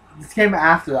from. This came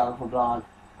after that for Blog.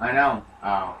 I know.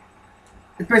 Oh.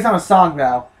 It's based on a song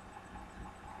though.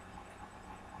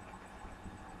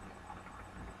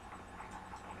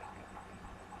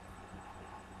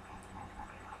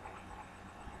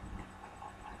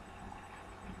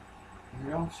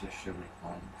 Don't just sugar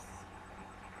plums.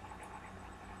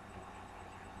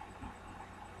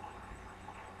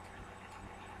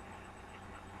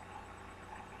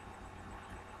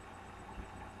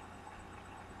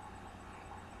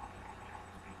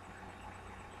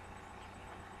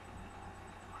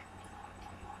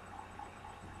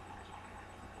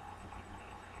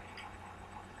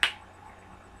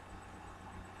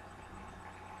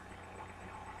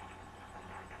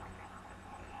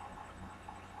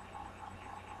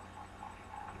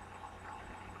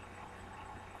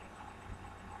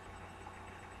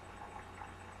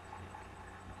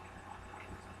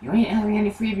 You ain't having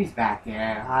any freebies back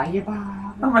there, are you,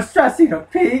 Bob? I'm a stress eater,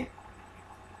 Pete.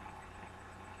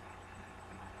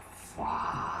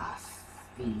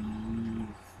 Frosty.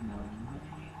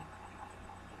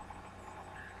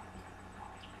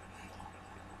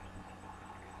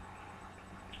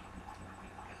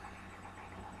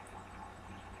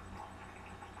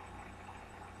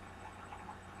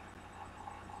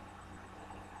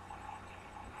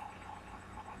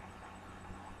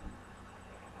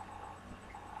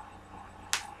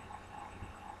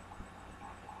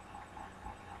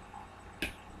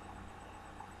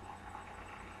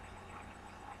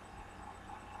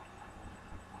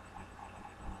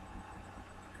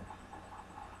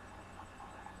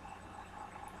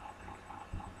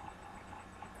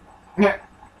 Yeah.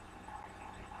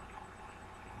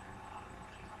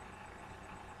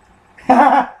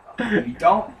 You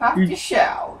don't have to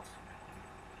shout.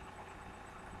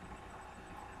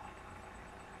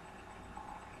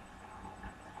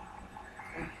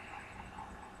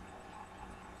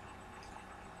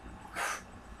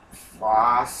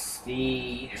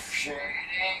 Frosty shading.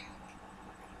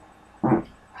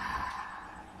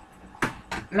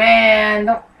 Man,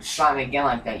 don't shot me again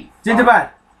like that, you Gingerbread.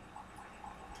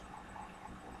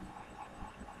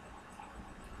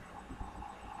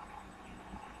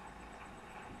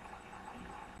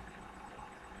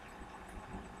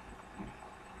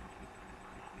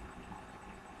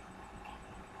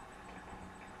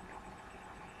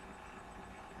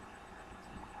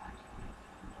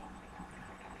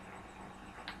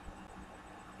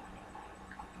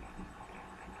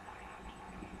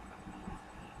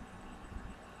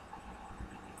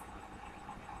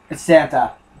 It's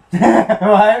Santa.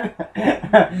 What?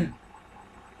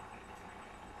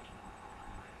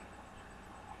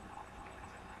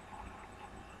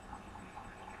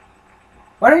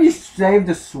 Why don't you save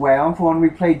the swearing for when we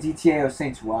play GTA or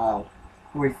Saints Row?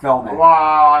 When we film it. Well,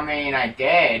 I mean, I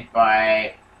did,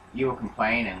 but you were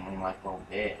complaining like a little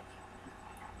bitch.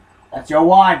 That's your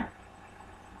one.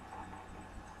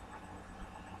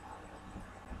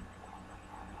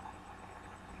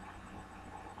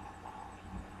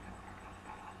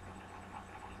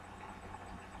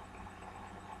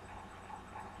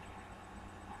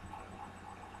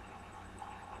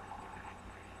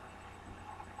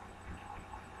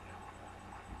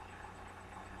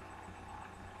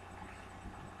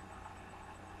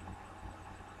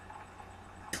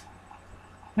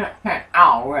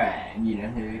 Alright, you know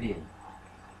who it is.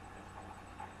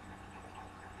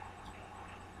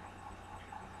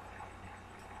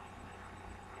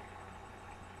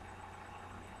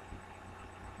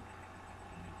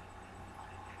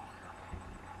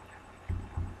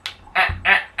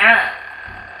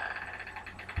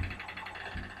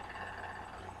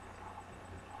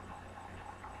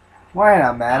 Why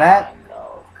not mad at? I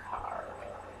love cars.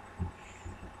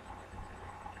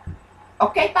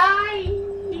 Okay, bye.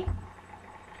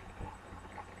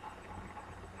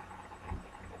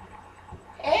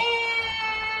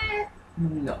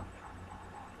 No.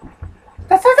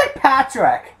 That sounds like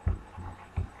Patrick.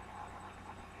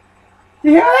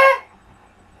 You hear that?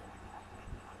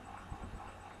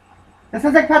 That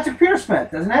sounds like Patrick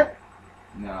Petersmith, doesn't it?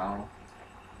 No.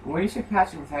 When you say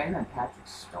Patrick McFadden, I meant Patrick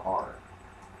Star.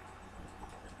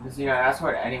 Because, you know, that's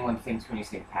what anyone thinks when you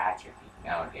say Patrick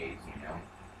nowadays, you know?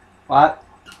 What?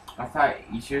 I thought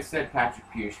you should have said Patrick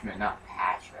Peterson, not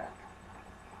Patrick.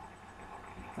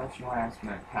 I thought you wanted to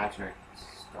meant Patrick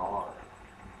Star.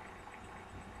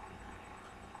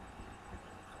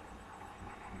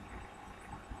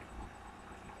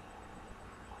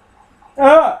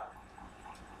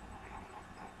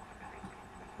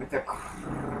 With the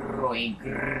Crowmember.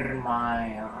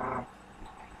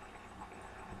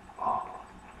 Oh.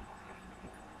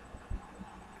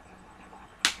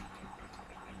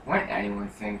 Wouldn't anyone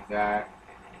think that?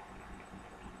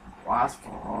 Was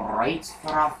right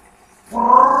for a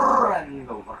friend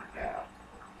over there.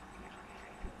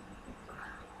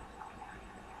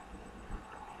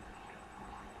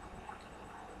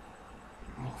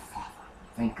 Oh, Father,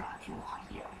 thank God you are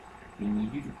here. We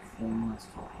need you to homeless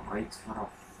for rights for the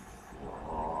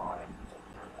fraud.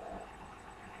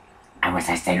 I wish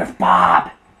I stayed with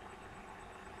Bob.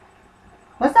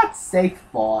 What's that safe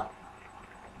for?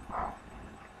 Oh.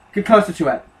 Get closer to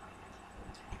it.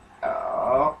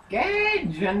 Okay,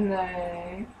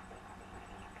 Jenny.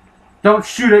 Don't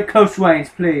shoot at close range,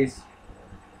 please.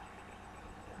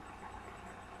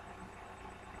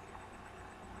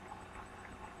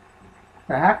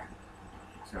 The heck?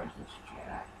 So just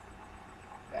Jack.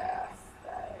 That's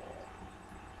that.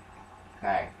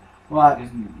 Okay. What?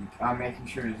 I'm making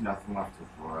sure there's nothing left of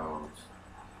Rose.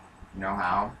 You know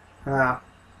how? Yeah.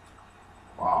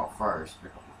 Well, first,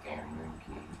 pick up the damn room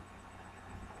key.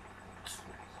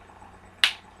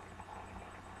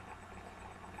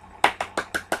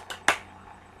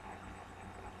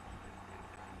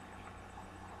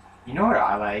 You know what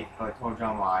I like? I told you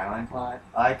on my island. What?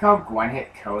 I like how Gwen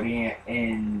hit Cody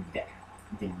in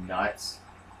the nuts.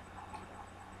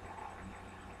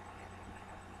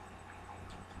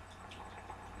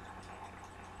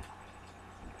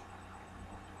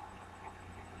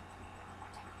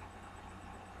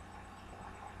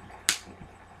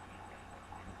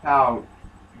 How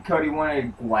Cody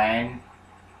wanted Gwen,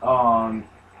 to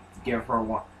give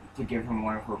him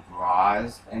one of her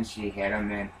bras, and she hit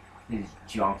him in his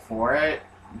junk for it.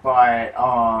 But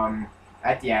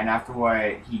at the end, after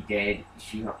what he did,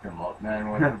 she hooked him up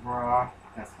then with the bra.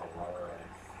 That's hilarious.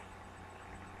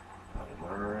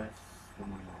 Hilarious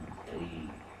indeed.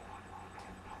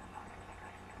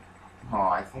 Oh,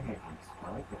 I think I can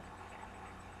smell it.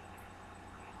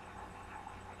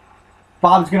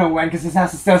 Bob's gonna win because his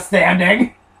house is still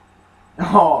standing.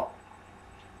 Oh.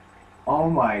 Oh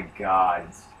my God,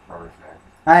 it's perfect.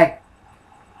 Hey.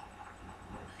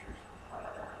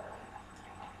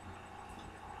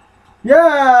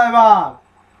 Yeah, Bob.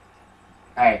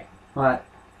 Hey. What?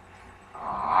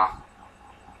 Ah.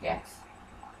 Yes.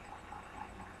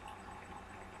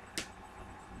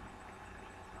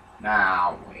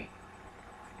 Now wait.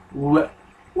 What?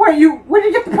 Where you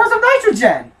get the pulse of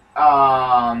nitrogen?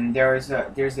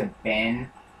 There's a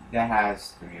bin that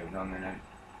has 3 of them in it.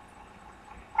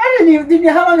 I didn't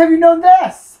how long have you known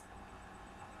this?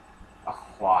 A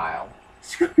while.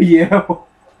 Screw you.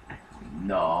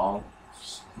 No.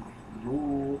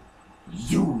 Screw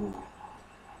you.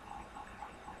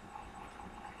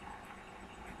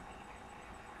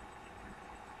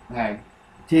 Hey.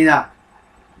 Tina.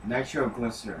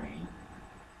 Nitroglycerine.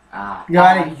 Got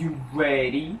Are it. you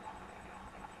ready?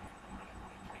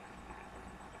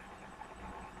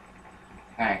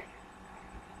 Hey.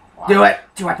 Wow. Do it.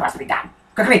 Do what must be done.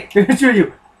 Quickly. Screw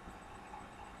you.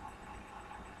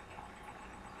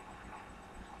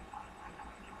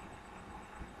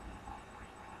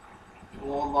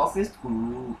 Well, love is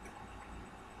good.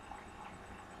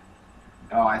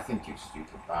 Oh, I think you're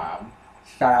stupid, Bob.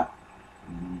 Shut up.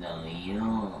 No,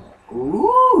 yeah.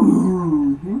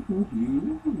 Ooh.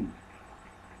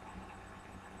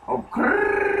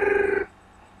 Okay.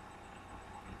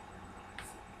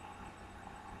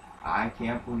 I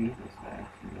can't believe this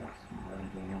actually. That's my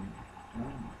damn.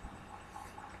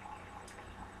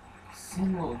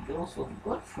 Single dose of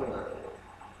good food.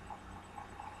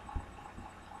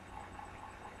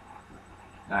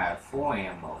 I have 4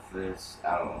 ammo for this.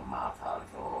 I don't know,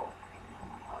 Matador.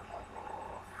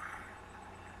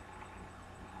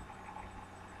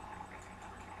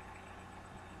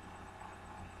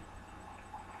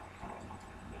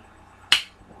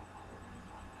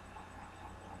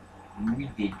 We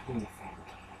did perfect.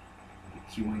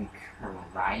 But you went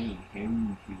crying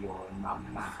home to your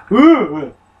mama.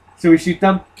 Ooh. So we shoot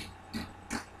them?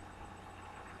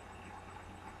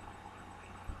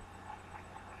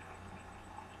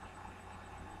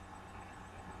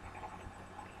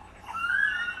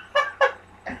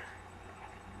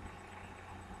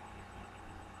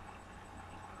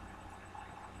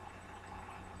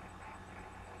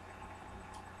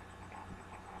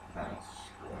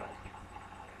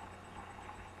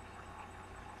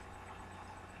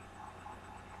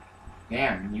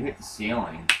 Damn, you hit the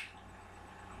ceiling.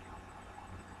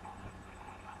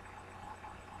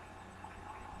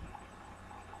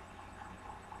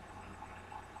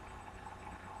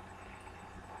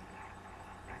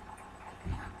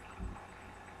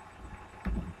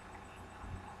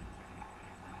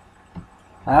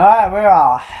 Alright, we're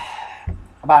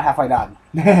about halfway done.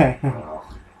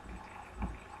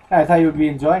 I thought you would be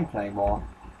enjoying playing more.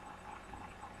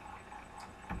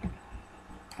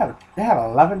 They have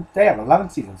 11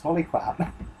 seasons, holy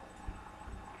crap.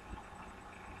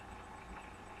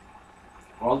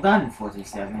 Well done,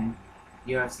 47.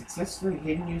 You have successfully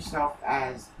hidden yourself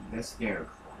as the Scarecrow.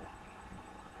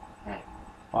 Hey,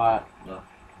 What? look.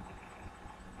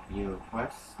 Your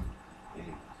request is...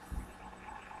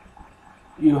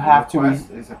 You have to request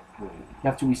is approved. you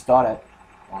have to restart it.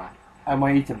 Why? I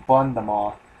want you to burn them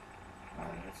all.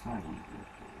 That's not easy.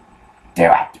 Do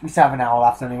it! We still have an hour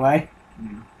left anyway.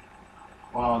 Mm.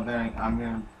 Well, then I'm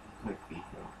gonna click FIFA.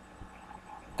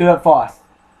 Do it fast.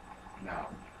 No.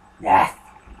 Yes!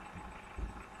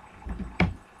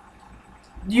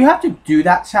 Do you have to do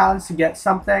that challenge to get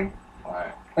something?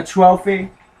 What? A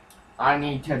trophy? I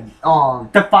need to...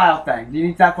 The file thing. Do you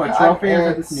need that for a trophy or is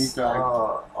it just an Easter egg?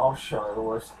 I'll show you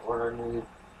what I need.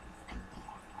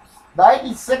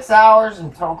 96 hours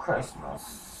until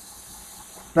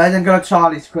Christmas. Better than go to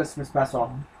Charlie's Christmas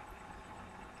special.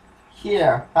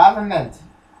 Here, have a mint.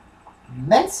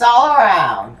 Mints all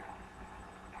around.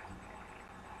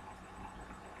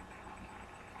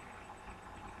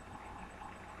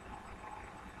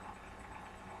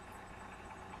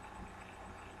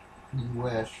 You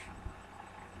wish.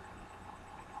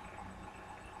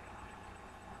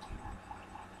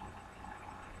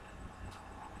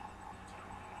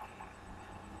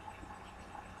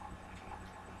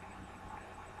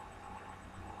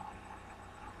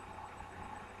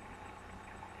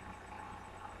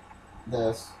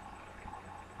 This.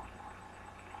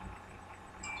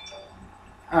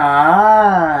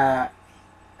 Ah.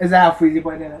 Is that how Freezy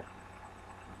Boy did it?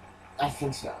 I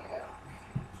think so, yeah.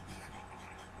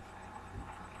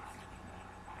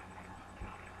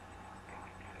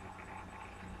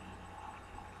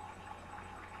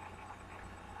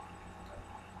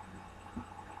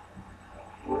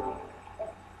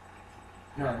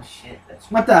 Oh shit,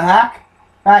 that's... What the heck?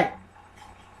 Hey.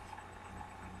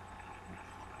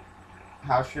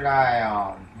 How should I,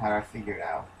 how do I figure it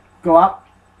out? Go up.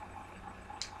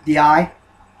 The eye.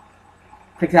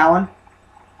 Click that one.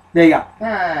 There you go.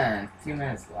 2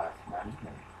 minutes left, man.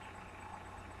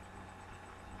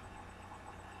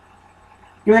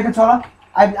 Give me the controller.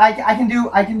 I can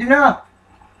do no.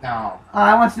 No.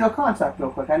 I want to do a concept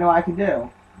real quick. I know what I can do.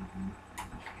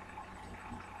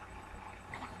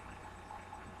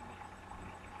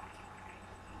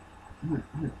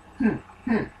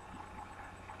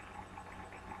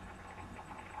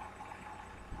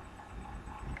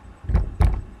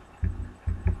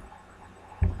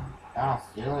 Oh,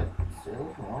 steal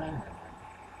it morning.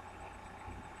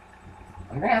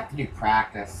 I'm gonna have to do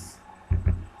practice.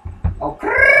 Oh,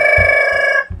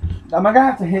 Am I gonna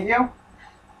have to hit you?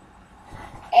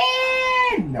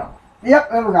 and no. Yep,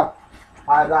 there we go.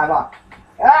 Bye.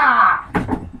 Ah!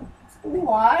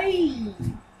 Why?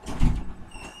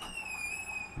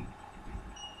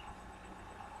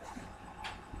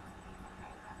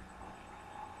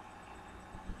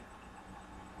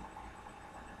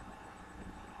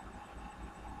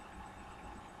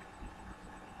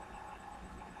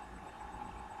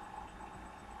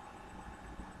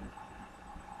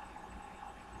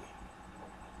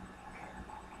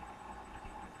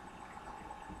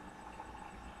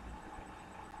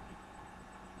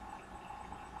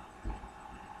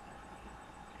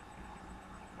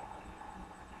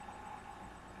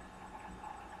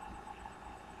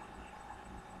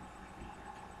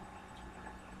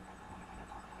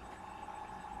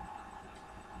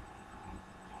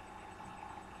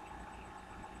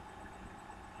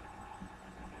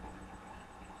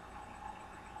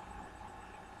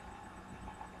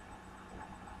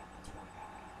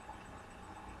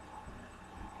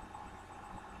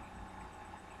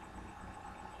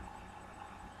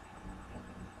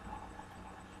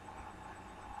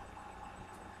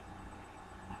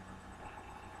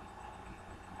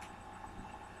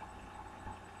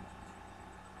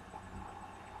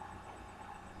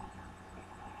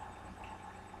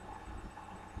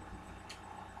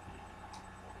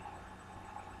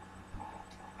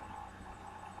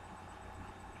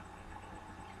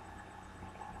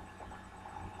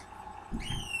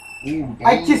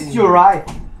 I kissed your life.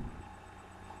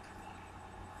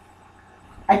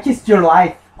 I kissed your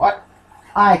life. What?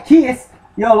 I kissed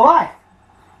your life.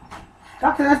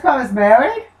 Dr. Nussbaum is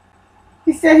married?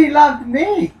 He said he loved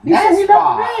me. He said he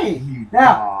loved me.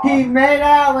 Now, he made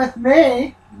out with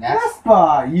me.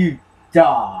 Nussbaum, you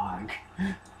dog.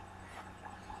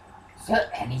 Is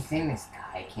there anything this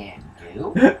guy can't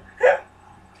do?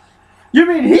 You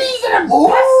mean he's an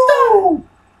imposter?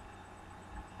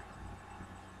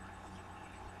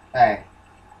 Hey,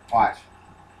 watch.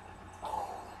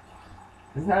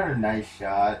 Isn't that a nice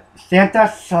shot?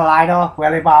 Santa Slider,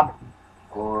 Willy Bob.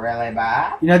 Really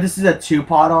bad? You know, this is a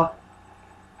two-parter.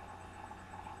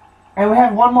 And we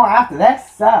have one more after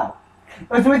this, so. It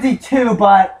was with the 2,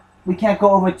 but we can't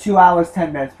go over 2 hours,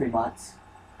 10 minutes, pretty much.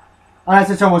 Unless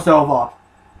it's almost over.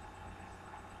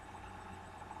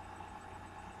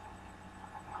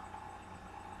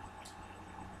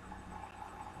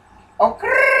 Oh,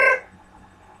 grrr.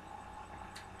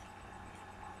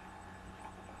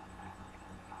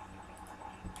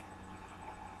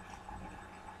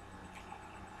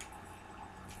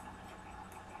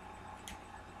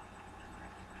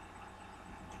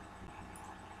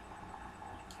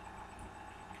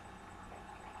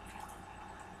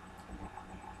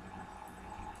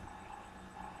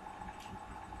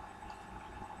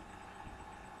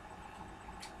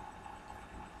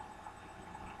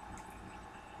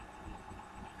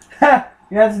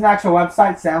 You know, there's an actual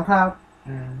website, SoundCloud.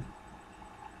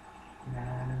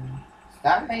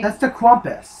 That's the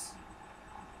Crumpus.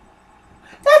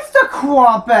 That's the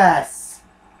Crumpus.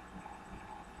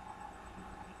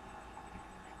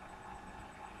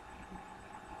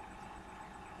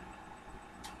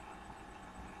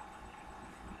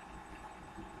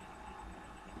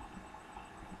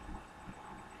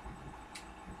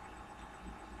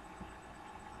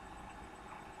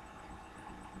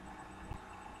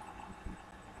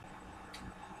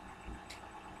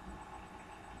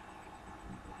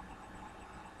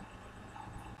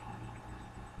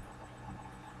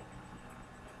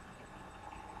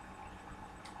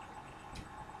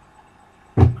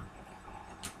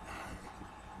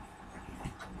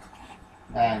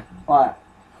 Man. What?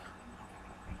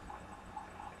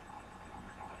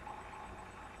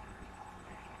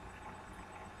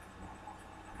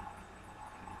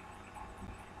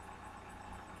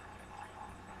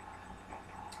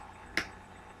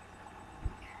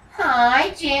 Hi,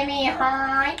 Jimmy.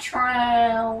 Hi,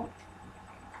 Trout.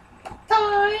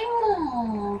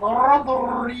 Diamond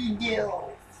Rodriguez.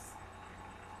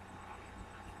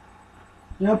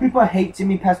 You know, people hate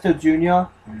Jimmy Pesto Jr.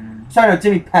 Sorry, no,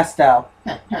 Jimmy Pesto.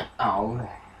 Oh.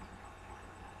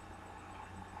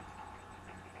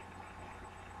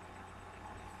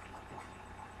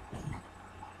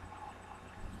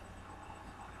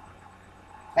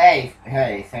 Hey,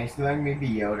 thanks for letting me be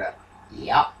Yoda.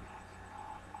 Yep.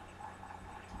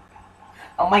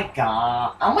 Oh my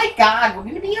god, we're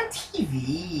gonna be on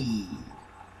TV.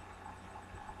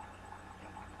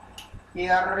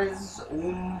 Here is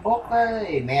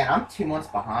Umboke. Man, I'm 2 months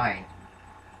behind.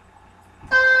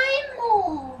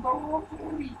 Diamond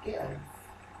Rodriguez.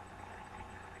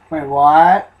 Wait,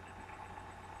 what?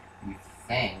 You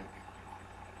think?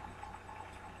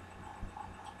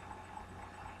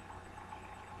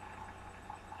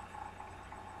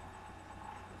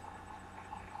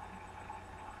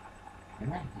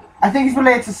 I think he's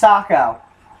related to Sako.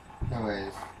 Who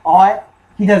is? Art.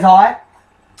 He does art.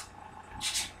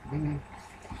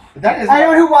 That is.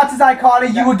 Anyone who watches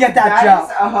iCarly, you would get that joke.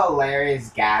 That is a hilarious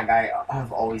gag. I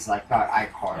have always like thought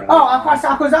iCarly. Oh, of course,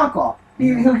 Sako's uncle.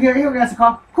 He'll get a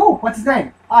call. Cool. What's his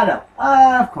name? Otto.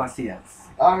 Of course he is.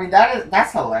 I mean,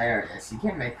 that's hilarious. You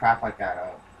can't make crap like that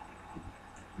up.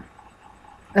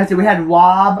 Let's see. We had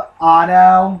Wob,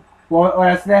 Otto. What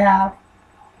else do they have?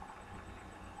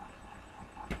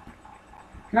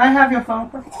 Can I have your phone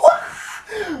quick?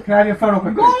 Can I have your phone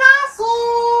quick? Golazo!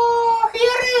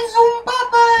 Here is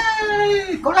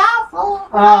Mbappe! Golazo!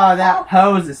 Oh, that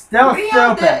pose is still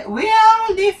stupid. We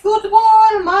are the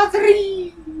football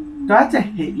Madrid. Do I have to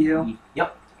hit you?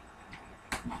 Yep.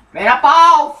 Mira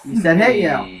pau! You said hit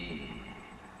you.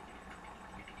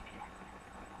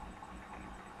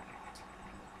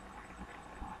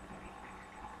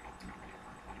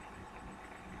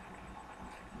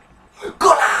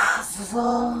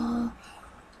 Golazo!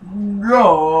 Go!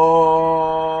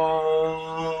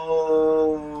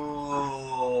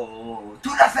 To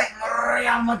the fate,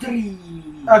 Real Madrid!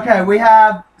 Okay, we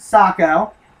have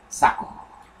Sako. Sako.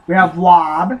 We have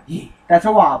Wob. Yeah. That's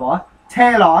a wobbler.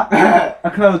 Taylor.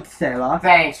 A clothes tailor.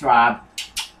 Thanks, Rob.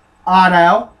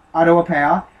 Otto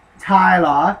repair.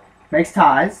 Tyler makes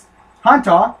ties.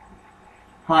 Hunter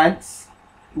hunts.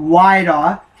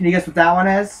 Wider. Can you guess what that one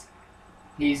is?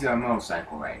 He's a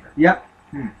motorcycle rider. Yep.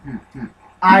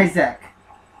 Isaac.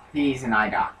 He's an eye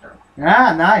doctor.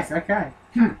 Ah, nice. Okay.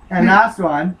 And last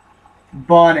one,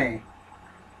 Bonnie.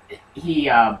 He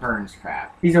burns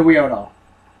crap. He's a weirdo.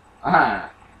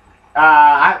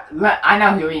 I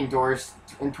know who he endorsed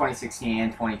in 2016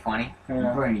 and 2020.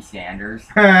 Yeah. Bernie Sanders.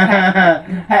 Hey,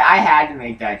 I had to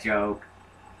make that joke.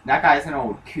 That guy's an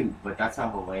old coot, but that's a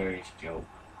hilarious joke.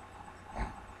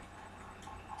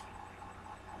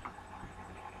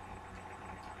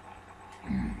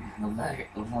 The leg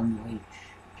of one leech.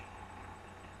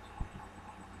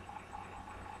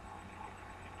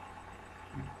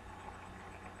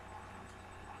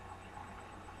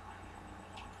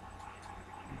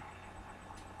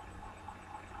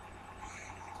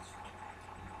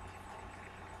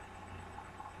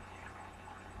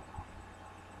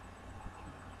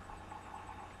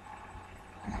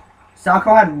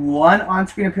 Sako had one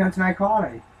on-screen appearance in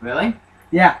iCarly. Really?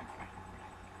 Yeah.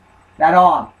 That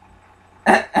arm.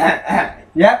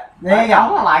 Yep, there you go.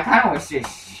 I kind of wish they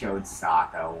showed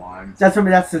Sokka once.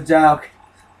 That's the joke.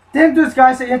 Didn't this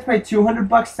guy say you have to pay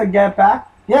 $200 to get it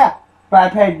back? Yeah, but I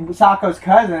paid Sako's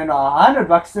cousin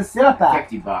 $100 to steal it back.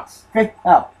 $50.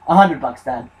 $100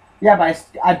 then. Yeah, but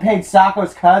I paid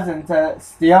Sako's cousin to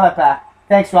steal it back.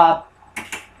 Thanks, Rob.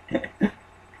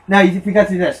 No, you forgot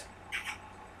to do this.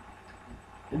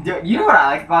 Dude, you know what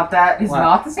I like about that? His What?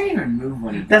 mouth doesn't even move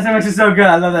when he does. That's what makes it so good.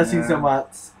 I love that scene so much.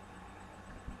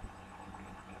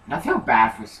 I feel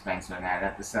bad for Spencer in that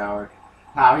episode.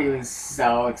 How he was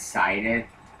so excited,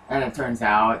 and it turns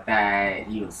out that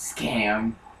he was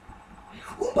scammed.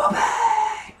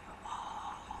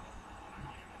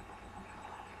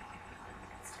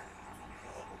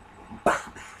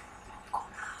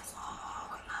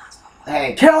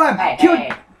 Hey, Kill him! Hey, Kill,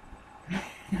 hey.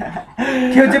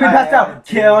 kill Jimmy passed out!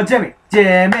 Kill Jimmy!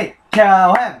 Jimmy!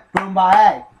 Kill him! Boom by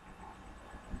hey!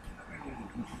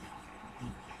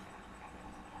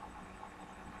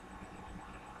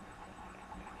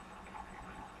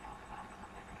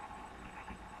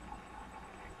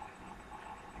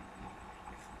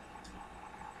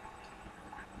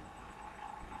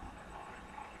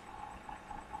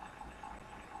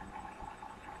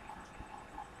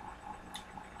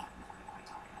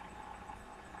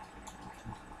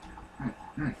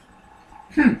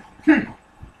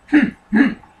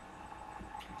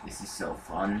 This is so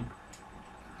fun.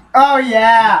 Oh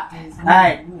yeah!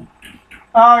 Hey!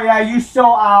 Oh yeah, you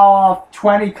saw our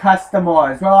 20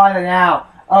 customers. Where are they now?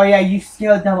 Oh yeah, you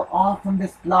scared them all from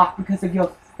this block because of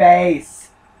your face.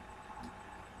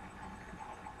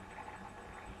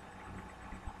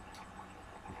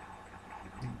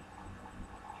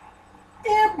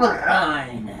 They're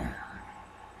blind.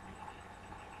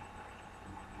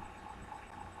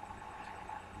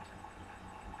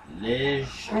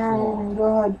 Oh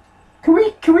god. Can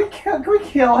we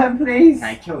kill him, please? Can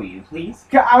I kill you, please?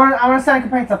 I want to send a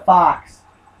complaint to Fox.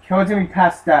 Kill Jimmy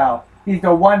Pesto. He's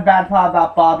the one bad part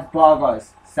about Bob's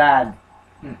Burgers. Sad.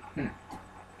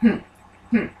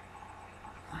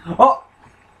 Oh!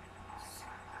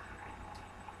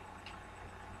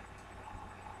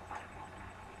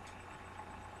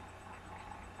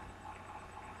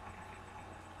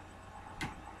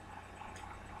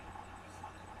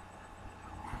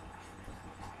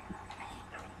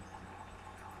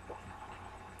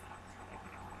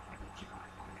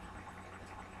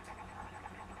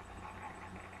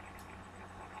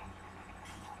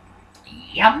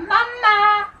 Yeah,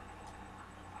 mama.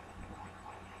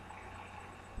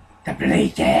 The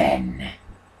bleeding.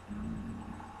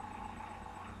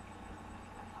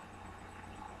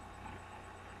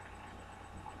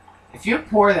 If you're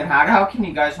poor, then how can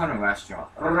you guys run a restaurant?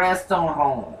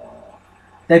 Restaurant.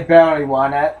 They barely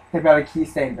won it. They barely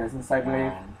stay in business, I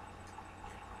believe.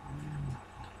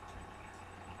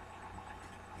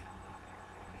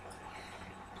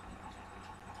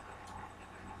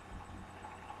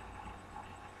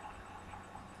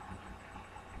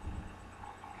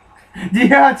 Do you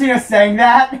hear how Tina's saying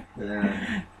that?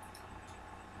 Yeah.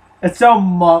 It's so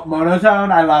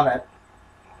monotone. I love it.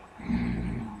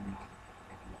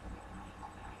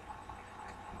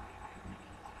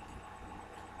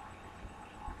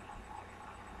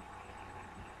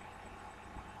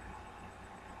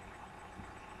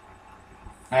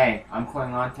 Hey, I'm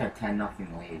going on to a 10-0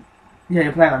 lead. Yeah,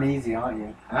 you're playing on easy, aren't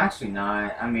you? I'm actually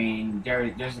not. I mean,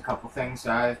 there's a couple things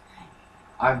I've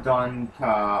done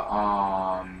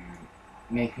to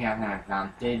make me have an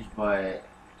advantage, but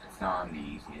it's not the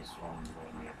easiest one.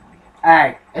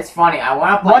 Hey, It's funny. I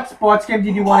want to play. what sports game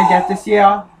did you want to get this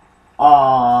year?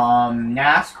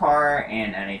 NASCAR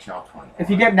and NHL 20. If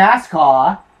you get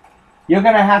NASCAR, you're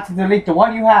gonna have to delete the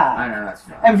one you have. I know that's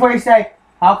fine. And before you say,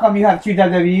 how come you have 2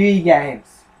 WWE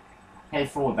games? Hey,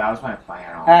 fool, that was my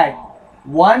plan. Hey.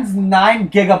 One's 9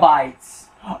 gigabytes.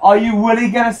 Are you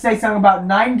really gonna say something about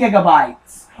 9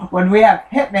 gigabytes when we have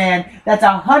Hitman that's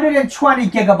 120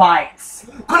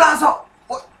 gigabytes? Colossal!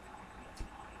 What?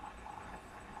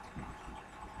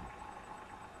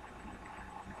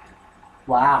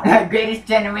 Wow. Greatest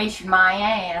generation, my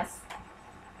ass.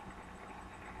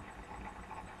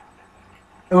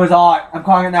 It was art. I'm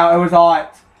calling it now. It was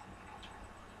art.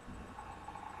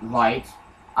 Light.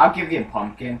 I'll give you a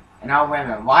pumpkin, and I'll win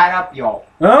it. Light up, yo.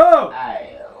 Oh!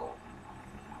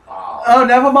 Oh,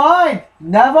 never mind.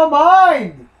 Never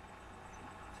mind.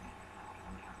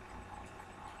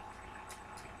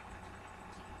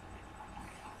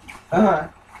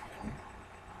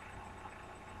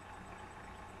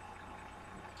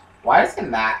 Why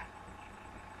doesn't that?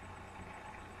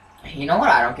 You know what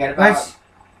I don't get about? Which,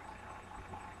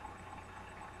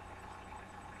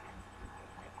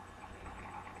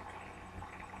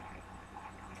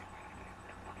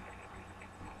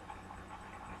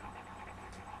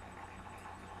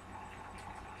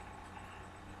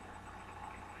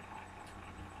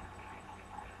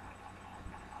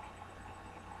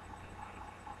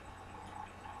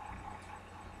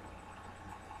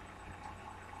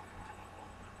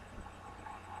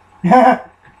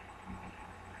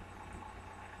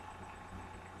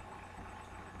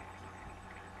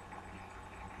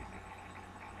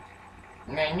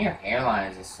 Man, your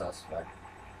hairline is a suspect.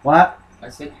 what? I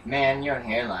said, man, your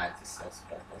hairline is a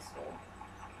suspect. That's all.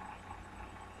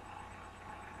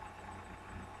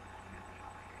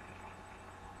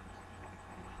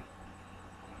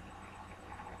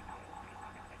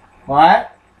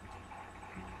 What?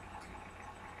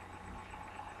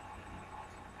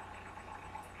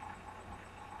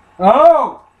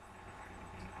 Oh!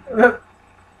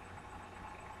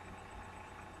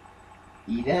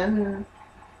 Eden?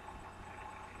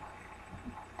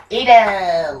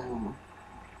 Eden!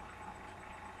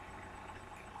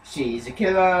 She's a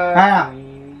killer. Ah.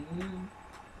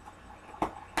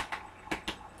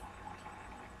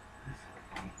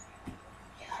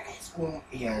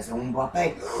 Yes,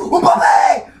 Mbappé.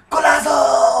 Mbappé!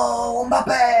 Golazo!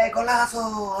 Mbappé!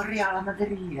 Golazo! Real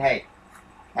Madrid. Hey.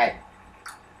 Hey.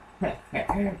 Hey,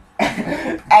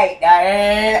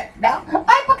 no.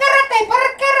 Ay, ¿por qué rate? ¿Por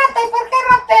qué rate? ¿Por qué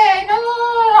rate? No, no, no,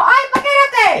 no. Ay, ¿por qué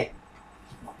rate?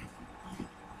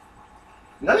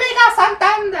 La Liga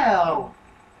Santander.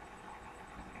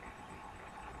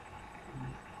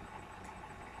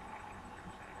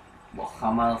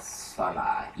 Mohamed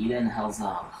Salah, Eden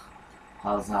Hazard,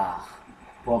 Pogba.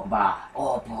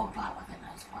 Oh, Pogba, what a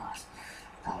nice pass.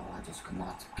 Oh, I just could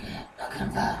not get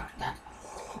that.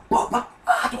 Pogba,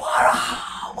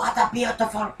 what a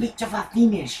beautiful picture of a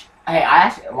finish. Hey, I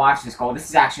actually watched this goal. This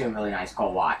is actually a really nice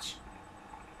goal. Watch.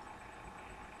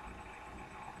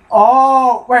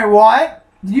 Oh, wait, what?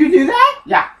 Did you do that?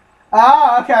 Yeah.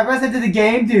 Oh, okay. I guess did the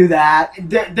game do that?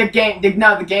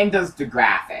 The game does the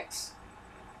graphics.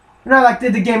 No, like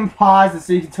did the game pause it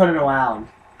so you can turn it around?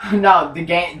 No, the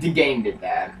game did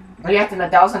that. But you have to know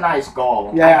that was a nice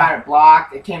goal. Yeah. I got it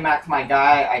blocked. It came back to my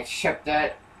guy. I chipped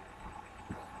it.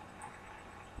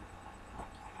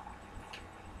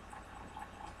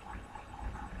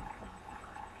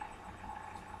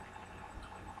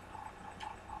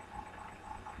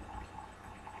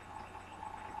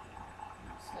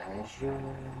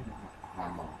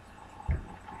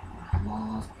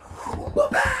 Vamos.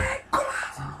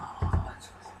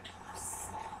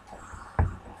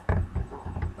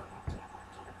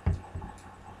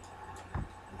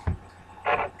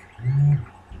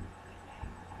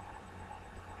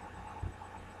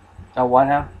 Oh, what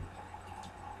now?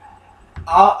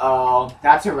 Uh-oh.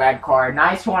 That's a red card.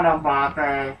 Nice one,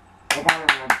 Mbappe.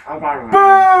 I got a red.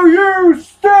 Boo, you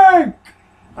stink!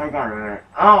 I got a red.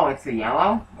 Oh, it's a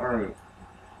yellow? Or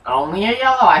only a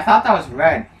yellow? I thought that was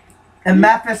red. In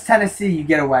Memphis, Tennessee, you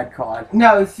get a red card.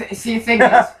 No, see, the thing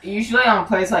is, usually on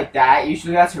plays like that,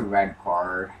 usually that's a red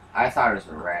card. I thought it was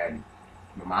a red.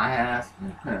 But my ass,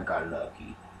 I got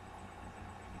lucky.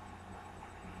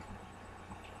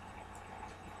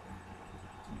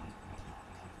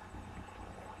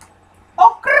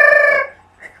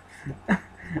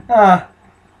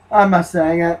 I'm not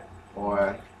saying it.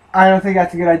 Or I don't think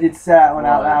that's a good idea to say that one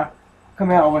out What? loud. Come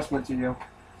here, I'll whisper it to you.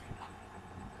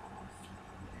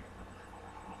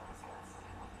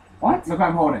 What? Look what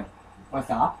I'm holding. What's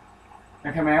that?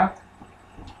 Now come here.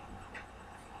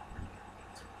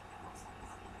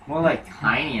 more like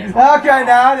tiny as Okay,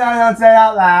 no, don't say it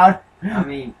out loud. I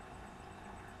mean,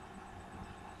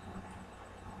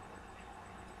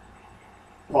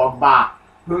 Pogba.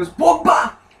 Who's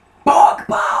Pogba? Pogba!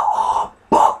 Oh,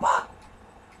 Pogba!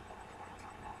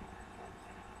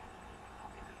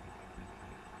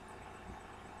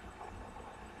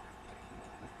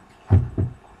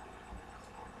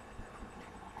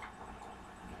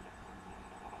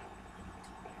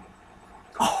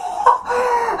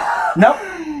 Nope.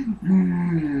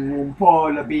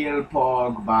 Paul Bill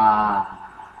Pogba.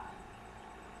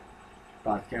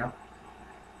 Vodka.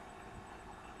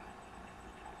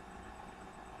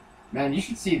 Man, you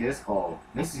should see this goal.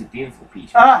 This is a beautiful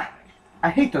peach. I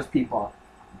hate those people.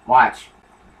 Watch.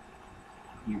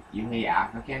 You hate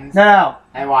Africans? No,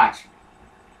 Hey, watch.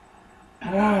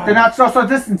 they're not social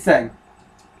distancing.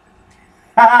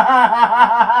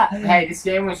 Hey, this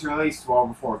game was released well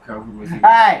before COVID was.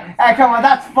 Hey, come on,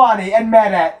 that's funny.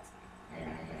 Admit it.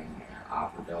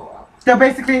 Alfredo, They're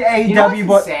basically AEW, You know what's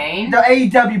but insane? they're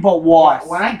AEW, but worse.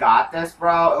 When I got this,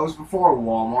 bro, it was before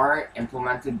Walmart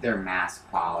implemented their mask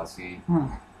policy.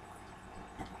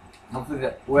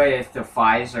 Hopefully, with the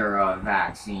Pfizer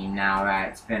vaccine, now that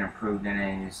it's been approved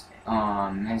and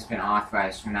has been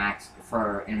authorized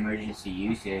for emergency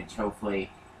usage, hopefully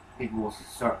people will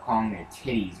start calling their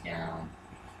titties down.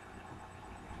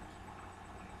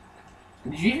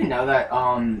 Did you even know that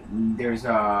there's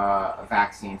a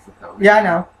vaccine for COVID? Yeah, I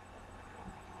know.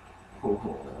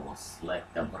 Oh, Slick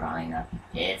De Bruyne.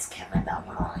 It's Kevin De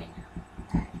Bruyne.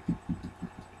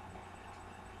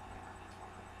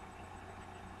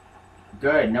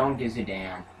 Good, no one gives a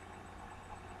damn.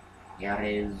 Here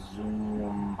is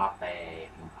Mbappe.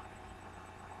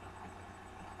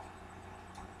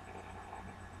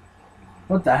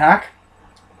 What the heck?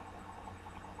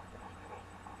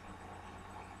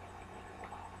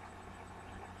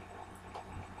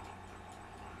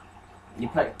 You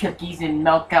put cookies and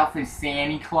milk out for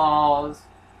Santa Claus.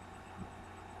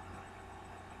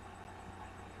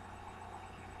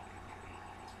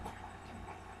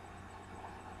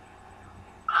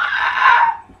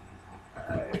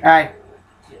 Alright.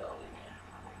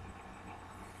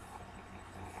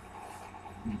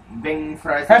 Bing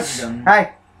fries.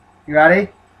 Hey, you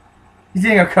ready? He's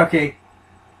eating a cookie.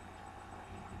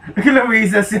 Look at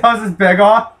Louisa, see how this is big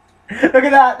on? Look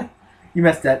at that! You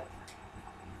missed it.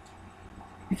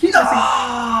 You keep missing.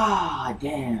 Ah,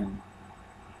 damn.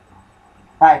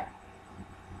 Hey.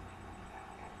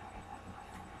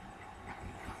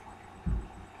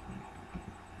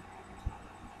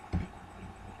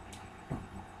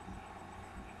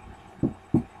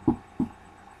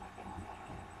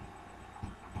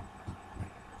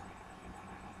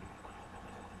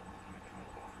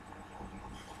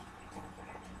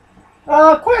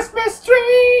 Christmas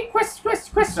tree! Christmas.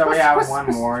 So we have one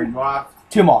more left.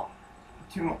 Two more.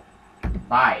 Two more.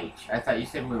 By each. I thought you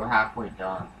said we were halfway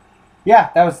done. Yeah,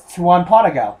 that was one pot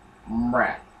ago.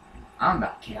 Bruh. I'm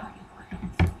about to kill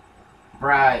you.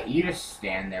 Bruh, you just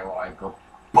stand there while I go.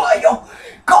 Bio!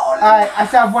 Go! Alright, I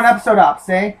still have one episode up,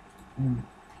 see?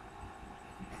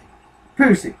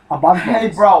 Pussy.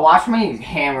 Hey, bro, watch me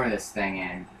hammer this thing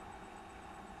in.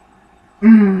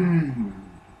 Mmm.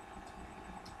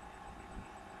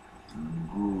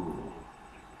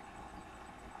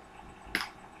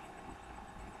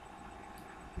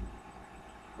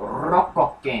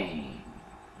 Rock game.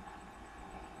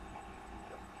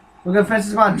 We're gonna finish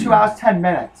this about 2 hours, 10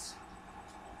 minutes.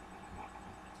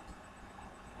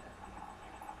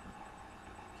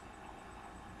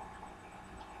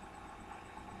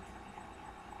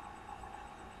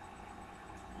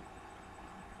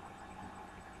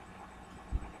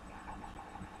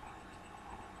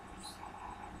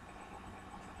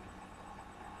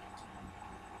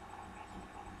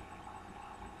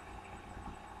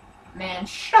 Man,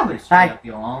 shove it Hey. up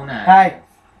your own ass. Hey.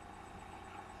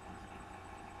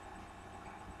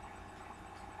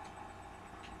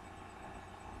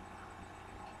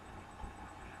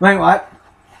 Wait, what?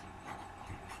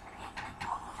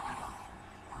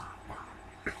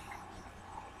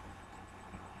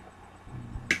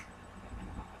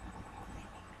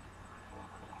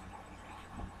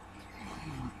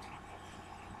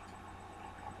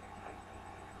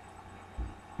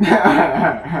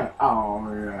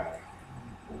 Oh, yeah.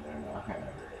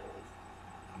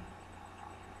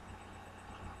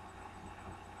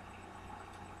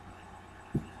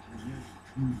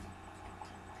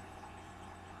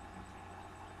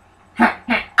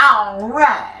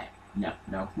 Alright! No,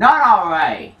 not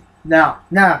alright! No,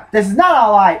 this is not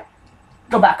alright.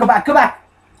 Go back.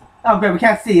 Oh, great, we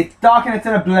can't see. It's dark and it's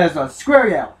in a blizzard. Screw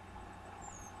you.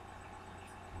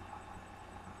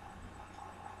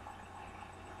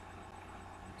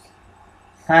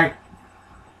 Hey.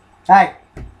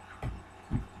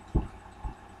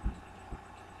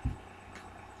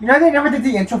 You know they never did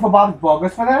the intro for Bob's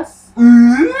Burgers for this?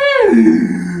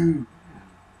 Ooh.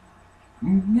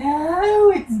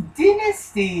 No, it's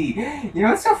Dynasty. You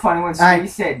know what's so funny when Steve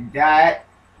said that?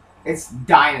 It's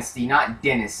Dynasty, not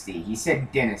Dynasty. He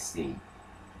said Dynasty.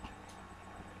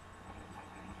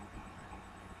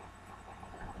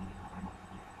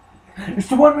 It's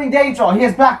the One-Winged Angel. He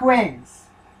has black wings.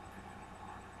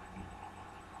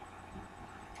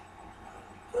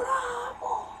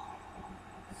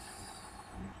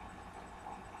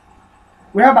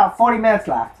 We have about 40 minutes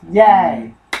left.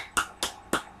 Yay!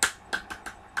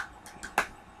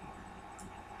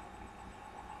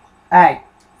 Hey,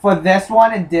 for this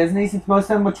one in Disney, since most of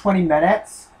them were 20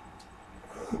 minutes,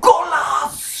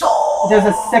 Golazo! there's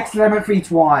a 6 limit for each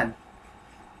one.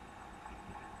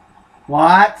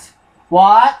 What?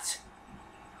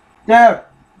 Dude,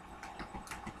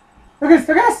 Look at this,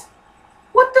 look at this.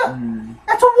 What the?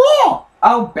 That's a wall.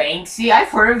 Oh, Banksy, I've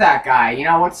heard of that guy. You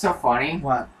know what's so funny?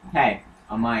 What? Hey,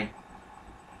 on mine.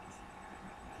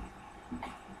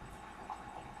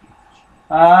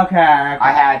 Okay.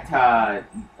 I had to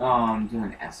do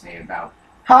an essay about.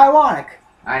 How ironic.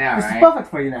 I know, This right? is perfect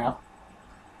for you now.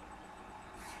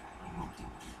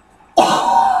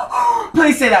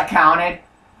 Please say that counted.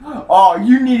 Oh,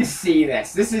 you need to see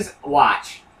this. This is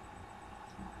watch.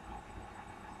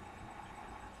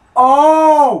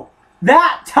 Oh,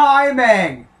 that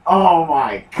timing. Oh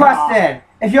my god. Question: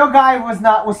 if your guy was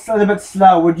a little bit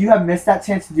slow, would you have missed that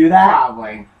chance to do that?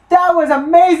 Probably. That was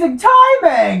amazing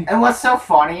timing. And what's so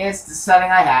funny is the setting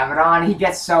I have it on. He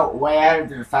gets so way out of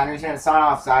the defenders, and it's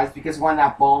not offsides because when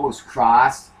that ball was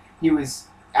crossed, he was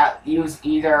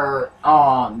either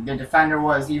the defender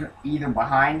was either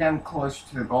behind him, closer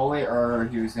to the goalie, or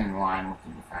he was in line with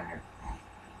the defender.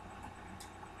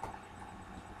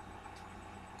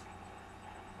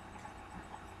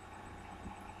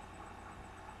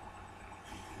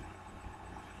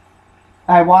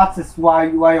 I watch this while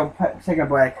you're taking a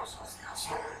break.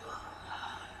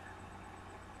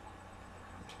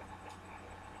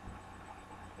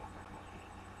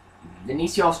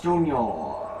 Vinicius Junior.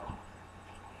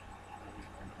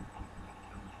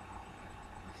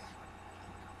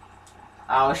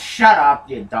 Oh, shut up,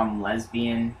 you dumb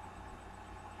lesbian.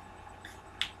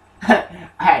 Hey,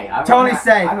 I've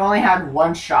only had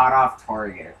one shot off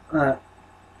target.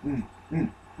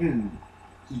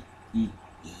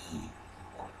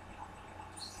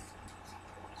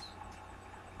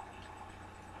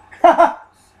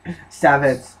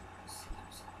 Savage.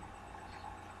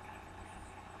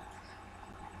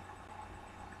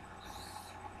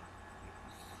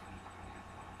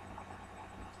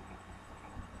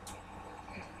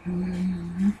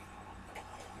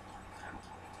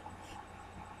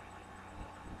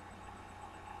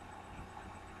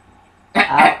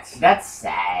 That's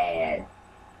sad.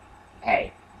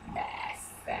 Hey, that's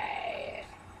sad.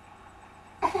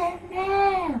 Oh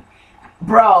no.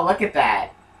 Bro, look at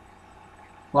that.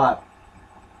 What?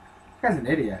 This guy's an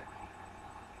idiot.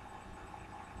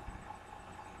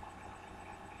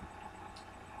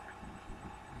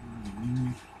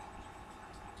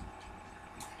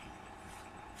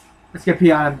 Let's get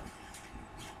pee on him.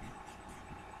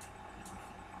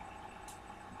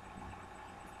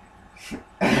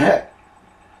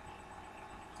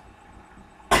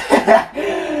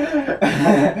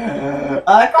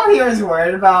 I like how he was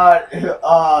worried about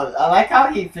I like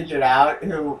how he figured out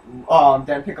who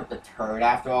didn't pick up the turd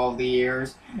after all the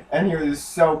years, and he was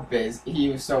so busy, he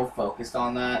was so focused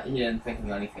on that, he didn't think of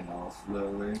anything else,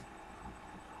 literally.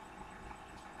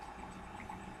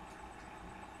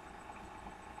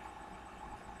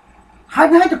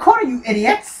 Hide behind the corner, you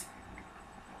idiots!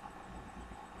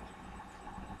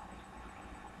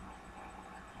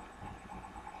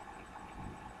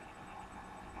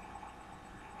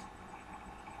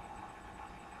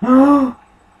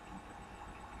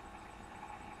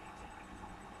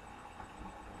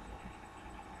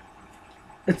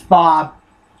 It's Bob.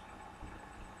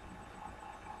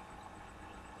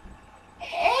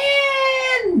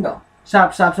 And no.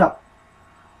 Stop, stop, stop.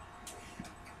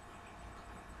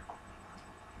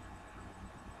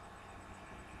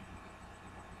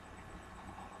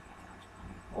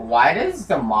 Why does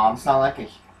the mom sound like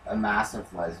a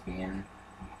massive lesbian?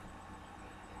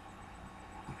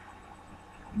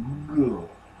 Good.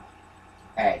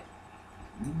 Hey.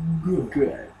 Good,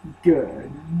 good,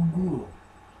 good.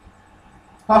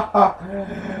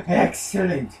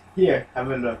 Excellent. Here,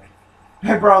 have a look.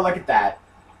 Hey, bro, look at that.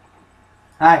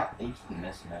 Hi. He's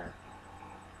missing there.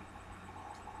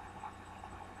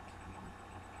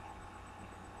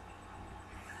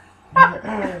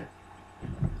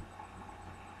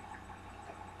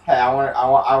 Hey, I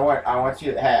want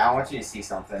you. Hey, I want you to see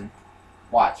something.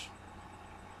 Watch.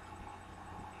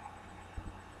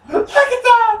 Look at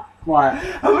that! What?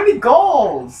 How many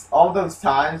goals? All those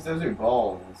times, those are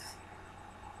goals.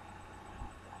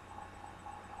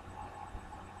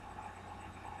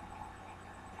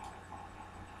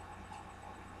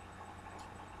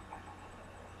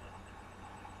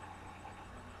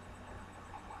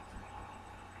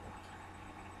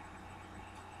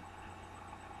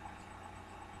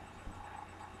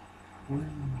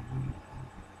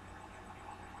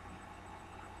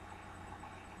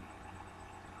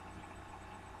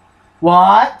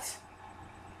 What?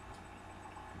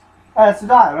 Oh, that's the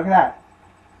dog. Look at that.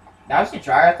 That was the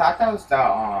dryer. I thought that was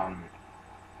the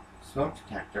smoke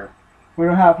detector. We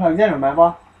don't have it plugged in,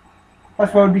 remember?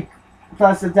 Plus, what would be?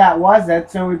 Plus, if that was it,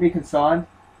 so we'd be concerned.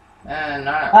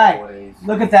 Not Hey, always.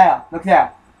 look at that. Look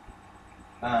there.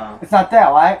 It's not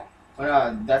there, right?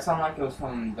 Well, no, that sounded like it was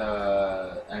from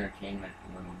the entertainment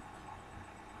room.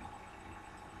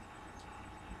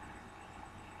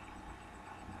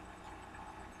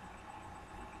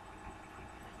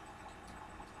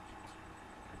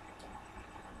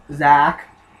 Zach,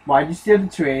 why'd you steal the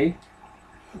tree?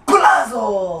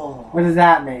 Golazo! What does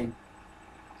that mean?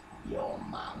 Yo,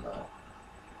 mama.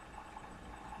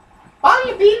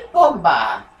 Bobby Bill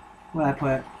Pogba. What I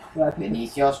put?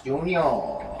 Vinicius Junior.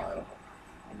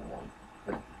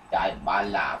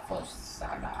 Bala for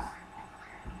Salah.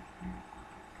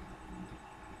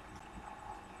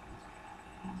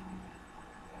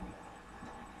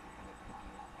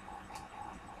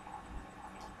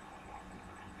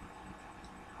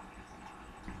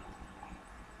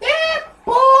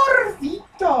 Por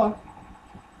Victor.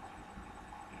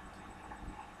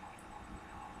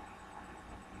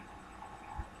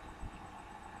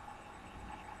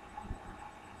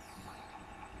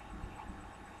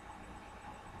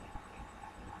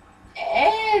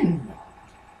 And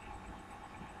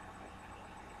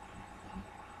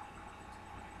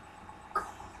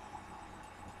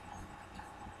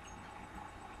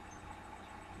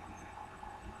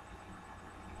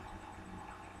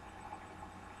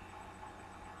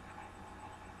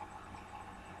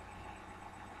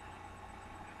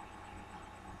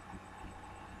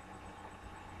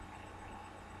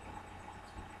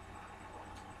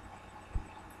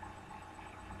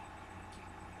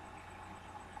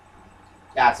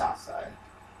that's offside.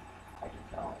 I can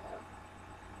tell.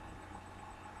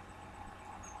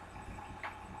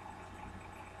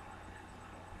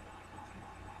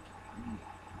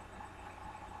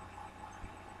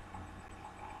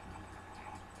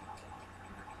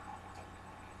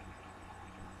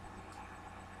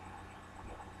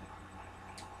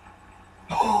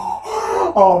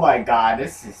 Oh my god,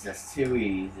 this is just too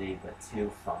easy, but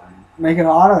too fun. Make it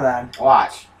harder then.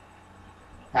 Watch.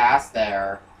 Pass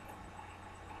there.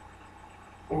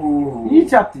 Ooh. You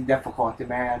upped the difficulty,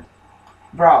 man.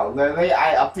 Bro, literally,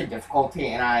 I upped the difficulty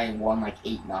and I won like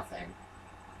 8-0.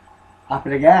 Up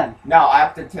it again. No, I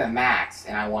upped it to the max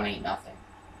and I won 8-0.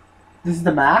 This is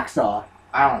the max, or?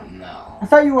 I don't know. I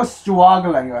thought you were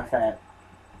struggling with it.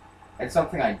 It's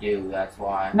something I do, that's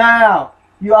why. No.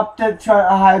 You upped it to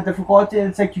a higher difficulty and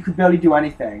it's like you could barely do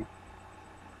anything.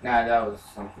 Nah, that was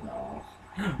something else.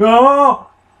 Oh!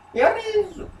 Here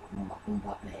is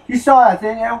You saw that,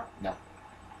 didn't you? No.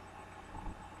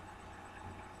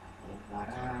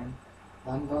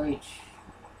 Language.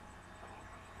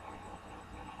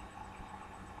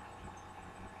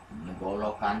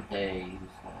 N'Golo Kante.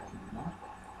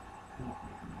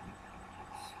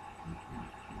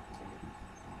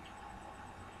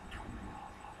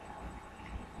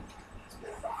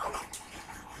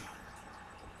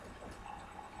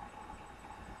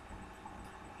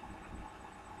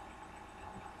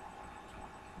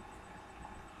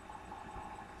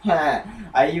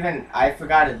 I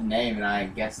forgot his name and I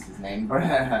guessed his name.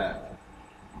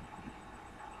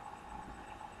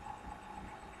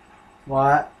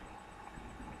 What?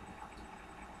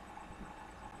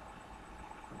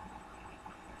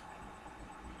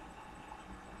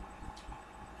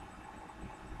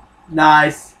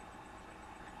 Nice.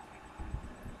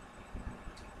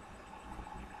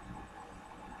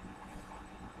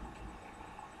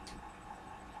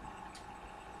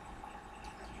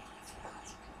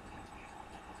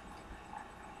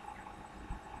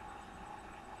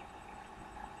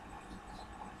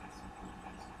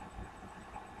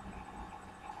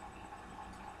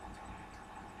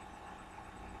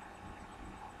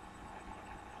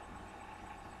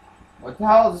 What the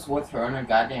hell is with her in a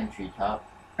goddamn treetop?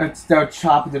 It's the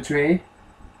top of the tree.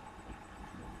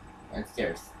 It's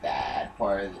there's that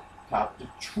part of the top of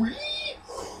the tree.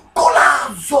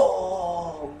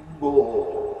 Golazo!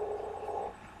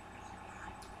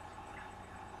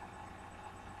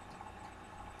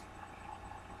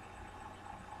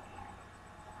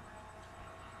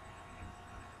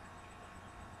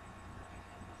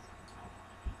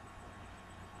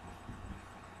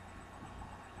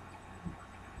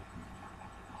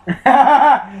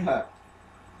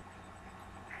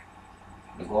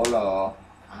 N'Golo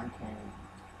Kante.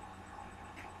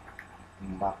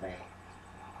 Mbappe.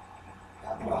 De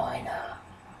Bruyne.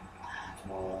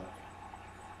 Atwood.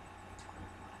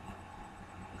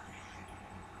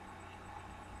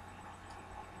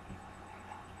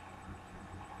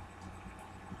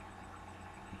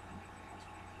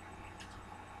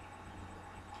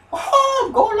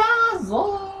 Oh, golazo!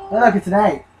 Look, it's an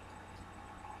 8.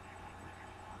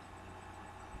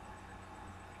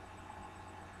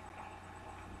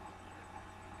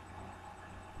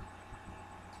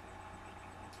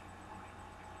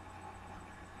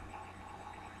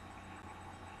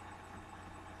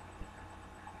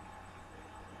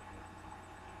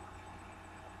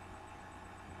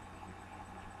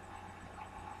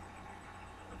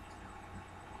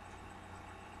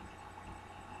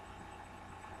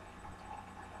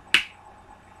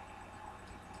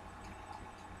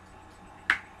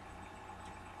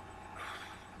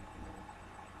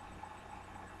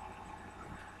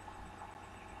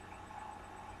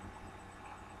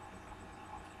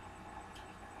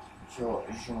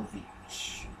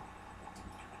 Jovic.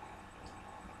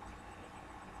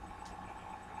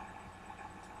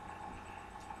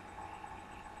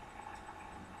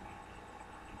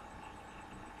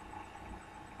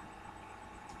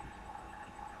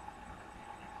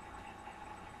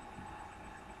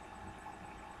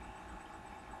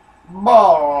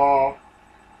 Ball.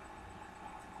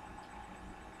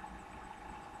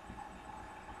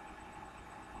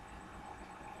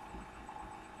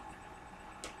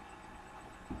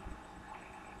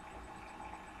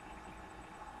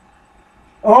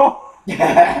 Oh!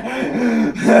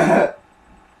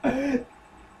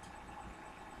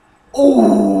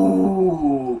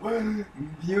 Oh!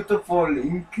 Beautiful,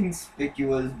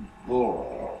 inconspicuous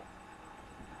ball.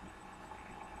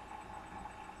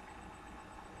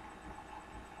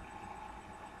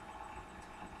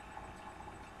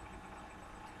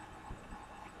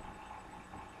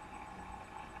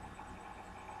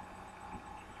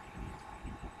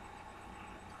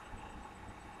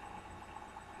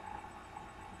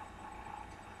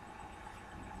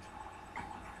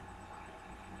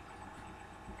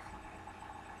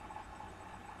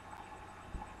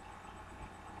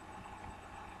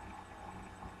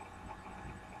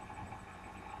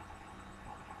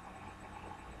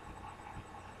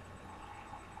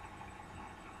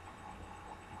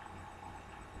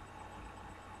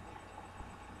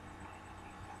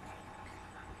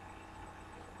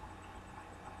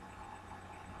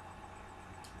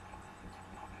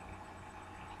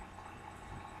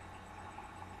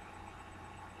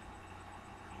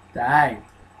 Dang.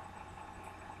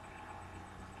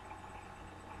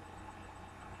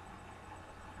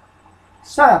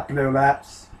 Shut up, Blue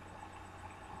Laps.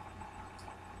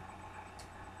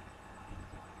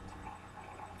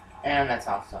 And that's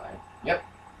offside. Yep.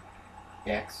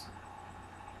 X.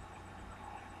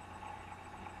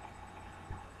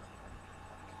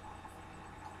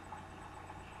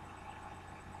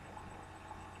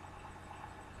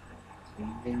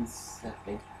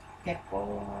 Invincible.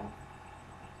 Gecko.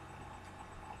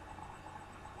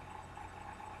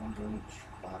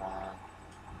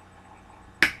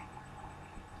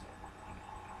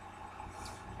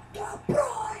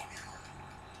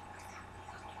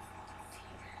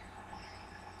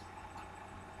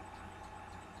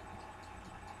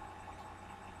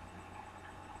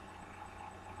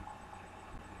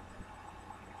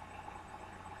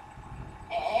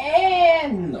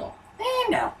 And no.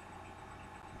 And no.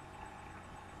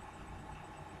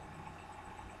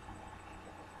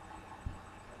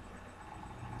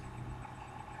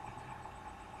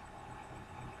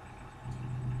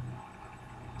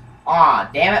 Aw,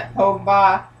 damn it,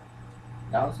 Pogba.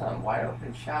 That was a wide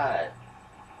open shot.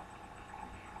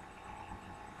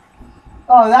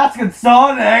 Oh, that's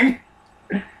consoling.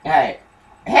 Hey.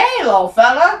 Hey, little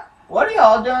fella. What are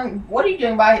y'all doing? What are you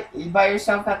doing by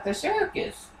yourself at the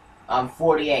circus? I'm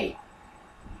 48.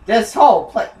 This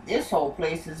whole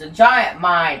place is a giant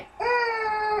mine.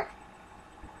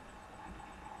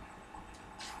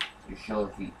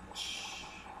 Jovic.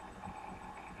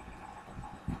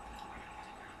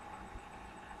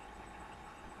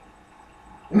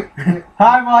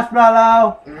 Hi,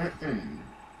 Marshmallow.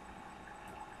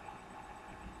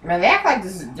 Man, they act like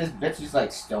this bitch is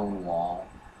like Stonewall.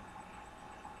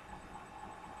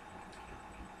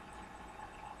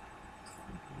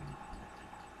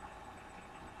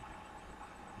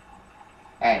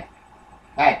 Hey.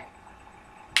 Hey.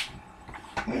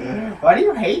 Why do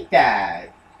you hate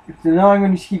that? It's annoying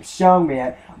when you keep showing me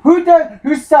it.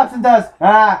 Who stops and does,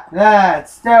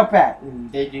 it's stupid.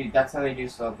 They do, that's how they do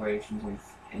celebrations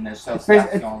in the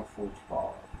Association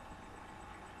Football.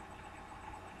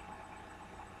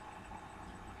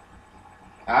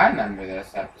 I remember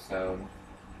this episode.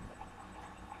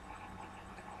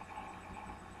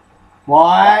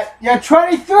 What? You're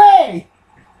 23!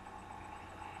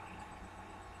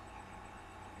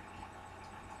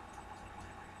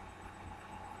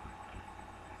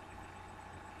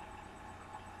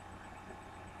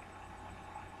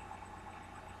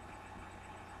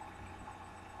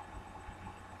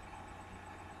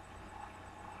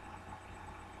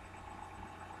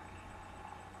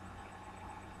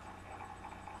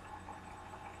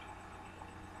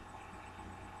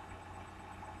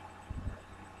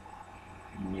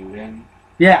 Newton.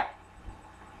 Yeah.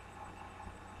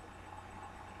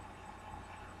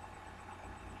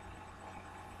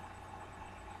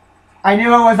 I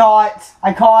knew it was art.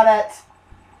 I caught it.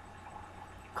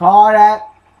 Caught it.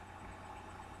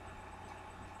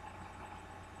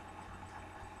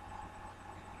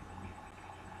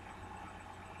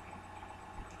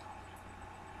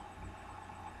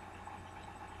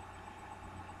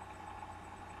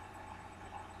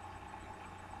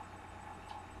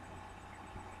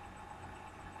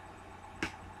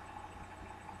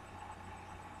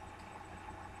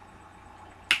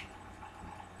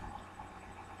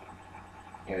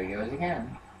 Here he goes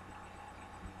again.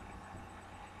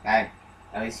 At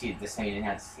least this time you didn't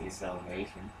have to see the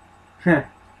celebration.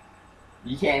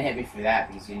 You can't hit me for that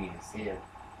because you didn't even see it.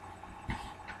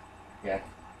 Yeah.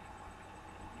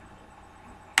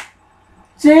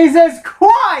 Jesus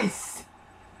Christ!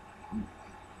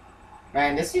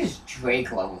 Man, this is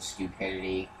Drake level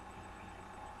stupidity.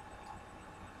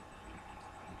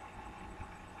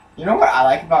 You know what I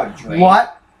like about Drake?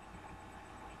 What?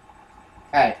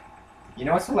 Hey, you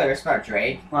know what's hilarious about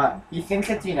Drake? What? He thinks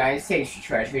that the United States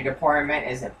Treasury Department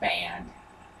is a band.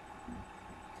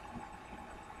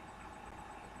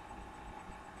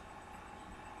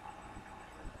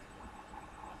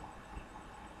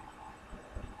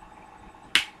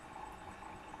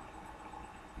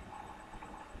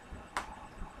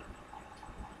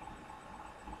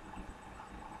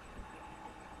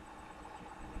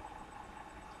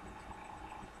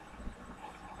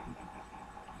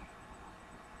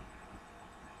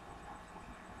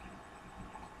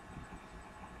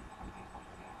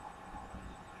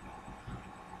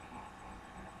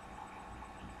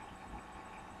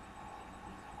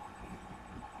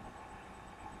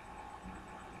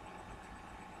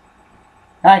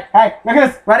 Hey, look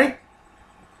at this. Ready?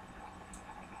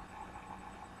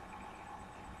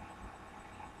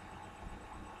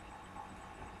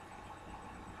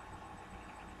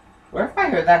 Where if I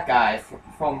heard that guy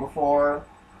from before?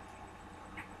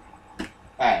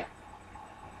 Hey,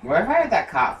 where if I heard that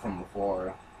cop from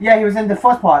before? Yeah, he was in the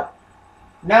first part.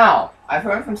 No, I've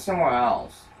heard him from somewhere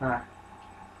else. Huh.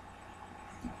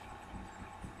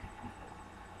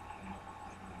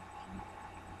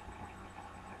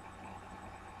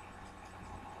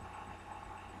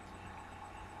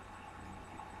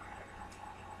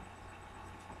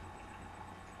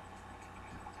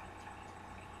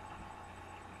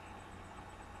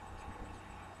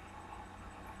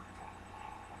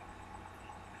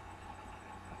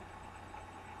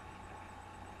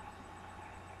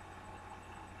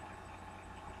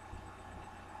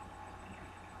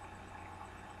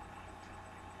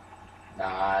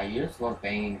 Nah, you just love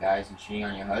banging guys and cheating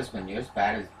on your husband. You're as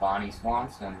bad as Bonnie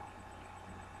Swanson.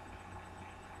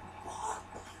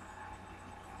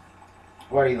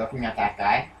 What, are you looking at that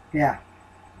guy? Yeah.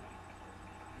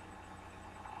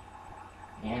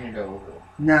 Hand it over.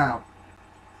 No.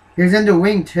 He was in The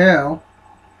Ring 2.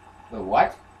 The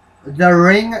what? The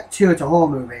Ring 2, it's a horror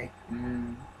movie.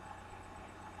 Mm.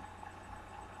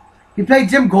 He played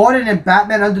Jim Gordon in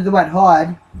Batman Under the Red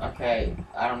Hood. Okay,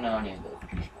 I don't know any of those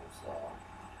people, so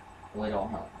really don't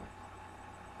help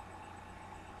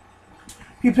me.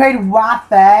 He played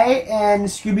Raphael in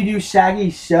Scooby-Doo Shaggy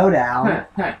Showdown.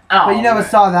 Oh, But you never right.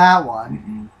 saw that one.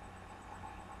 Mm-mm.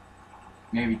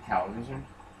 Maybe television?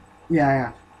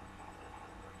 Yeah.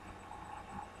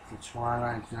 The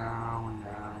Twilight Zone,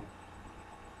 no.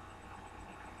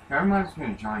 That reminds me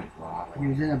of Johnny Bravo. He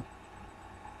was in a...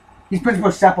 He's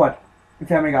Principal Shepard in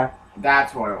Family Guy.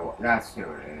 That's what it was. That's who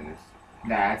it is.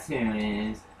 That's who it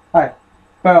is. Alright.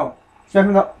 Boom. Straight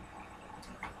from the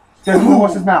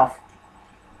horse's mouth.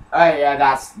 Oh yeah,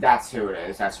 that's who it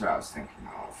is. That's what I was thinking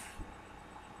of.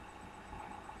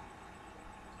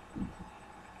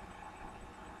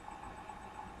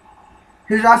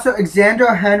 He was also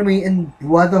Xander Henry in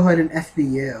Brotherhood and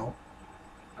SVU.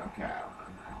 Okay.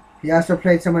 He also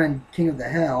played someone in King of the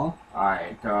Hill.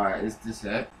 Alright, is this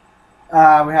it?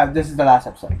 This is the last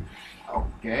episode.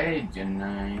 Okay,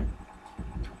 Jenny.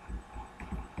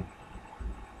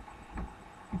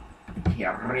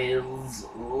 Here is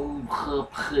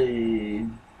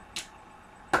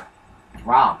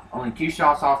wow, only 2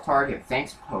 shots off target.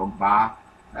 Thanks, Pogba.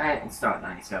 It's still at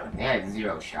 97. They had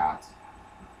 0 shots.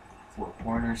 4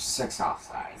 corners, 6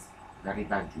 offsides. Ready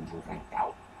by Juju, thank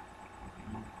out.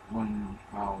 1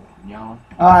 foul, yellow.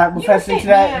 Alright, we'll finish into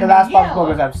the last Bob's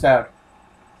Burgers episode.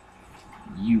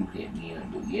 You hit me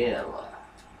under yellow.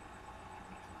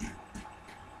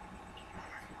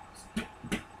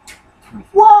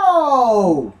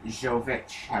 Whoa! Jovic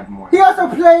had more. He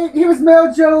was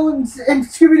Mel Jones in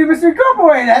Scooby-Doo Mystery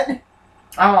Incorporated.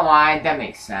 I'm alive, that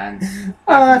makes sense.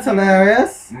 Oh, that's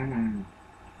hilarious. Mm-hmm.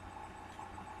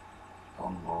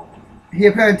 He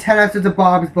appeared in 10 episodes of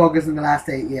Bob's Burgers in the last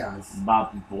 8 years.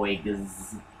 Bob's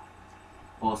Burgers.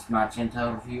 Post-match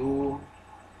interview.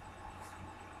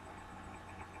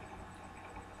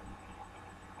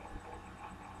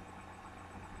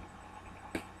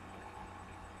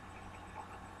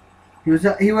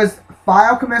 He was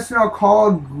Fire Commissioner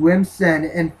Carl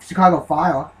Grimson in Chicago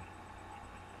Fire.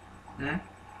 Hmm?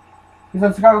 He's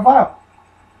on Chicago Fire.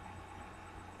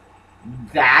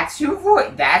 That's who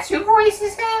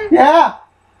voices him? Yeah.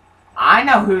 I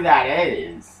know who that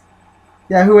is.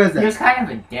 Yeah, who is He it? was kind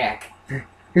of a dick.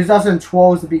 He's also in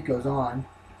 12 as the beat goes on.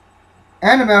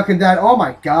 And American Dad. Oh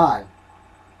my god.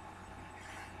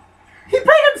 He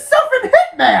played himself in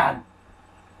Hitman!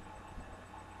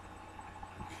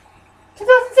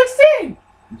 2016!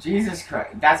 Jesus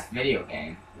Christ. That's video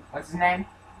game. What's his name?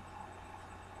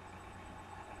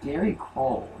 Gary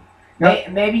Cole.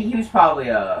 Yep. Maybe he was probably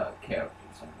a character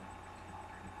or something.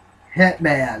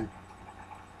 Hitman.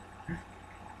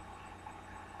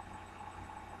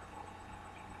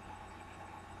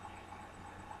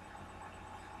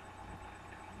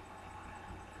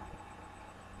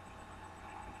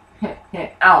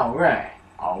 Alright.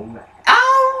 Alright.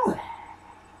 Alright.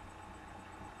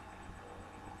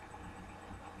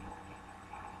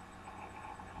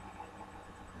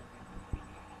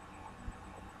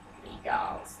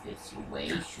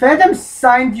 Situation. Phantom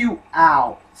signed you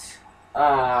out.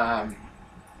 I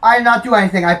did not do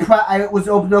anything. I was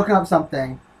looking up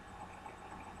something.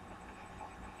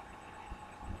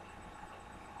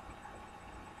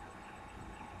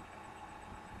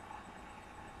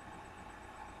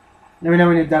 Let me know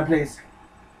when you're done, please.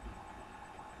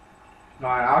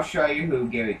 Alright, I'll show you who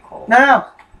Gary Cole is. No.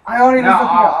 I already was looking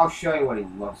up. I'll show you what he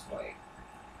looks like.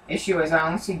 Issue is I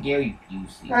only see Gary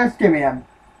Busey. Just give me him.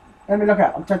 Let me look it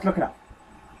up. I'm trying to look it up.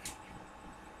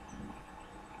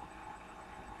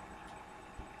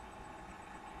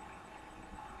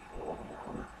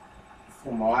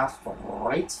 From last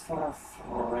rates for a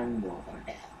friend over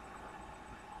there.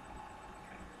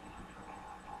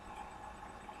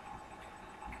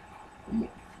 Yeah.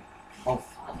 Oh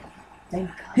fuck. Thank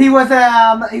God. He was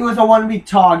a 1-week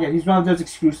target. He's one of those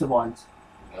exclusive ones.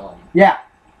 Really? Yeah.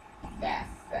 That's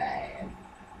sad.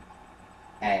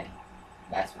 And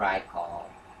that's what I call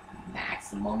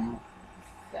maximum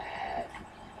sadness.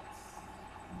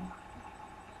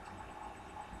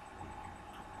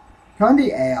 Turn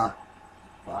the air.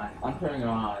 Fine. I'm turning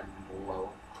on low.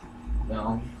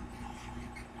 No.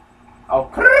 Oh,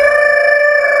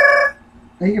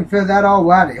 You can feel that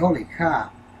already. Holy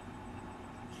crap.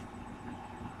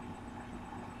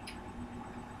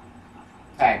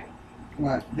 hey.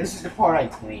 What? This is the part I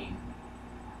clean.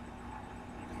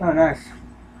 Oh, nice.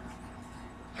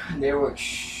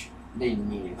 They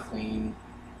need to clean.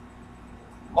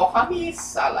 Mohamed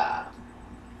Salah.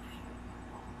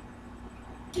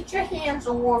 Get your hands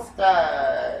off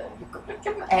the. You could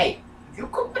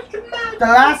put your mouth. The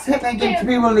last Hitman game to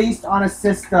be released on a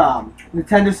system,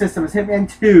 Nintendo system, is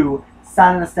Hitman 2,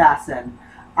 Silent Assassin.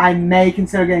 I may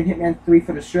consider getting Hitman 3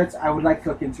 for the shits. I would like to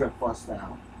look into it first,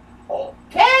 though.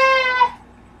 Okay.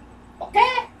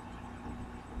 Okay.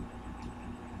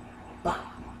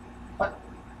 What?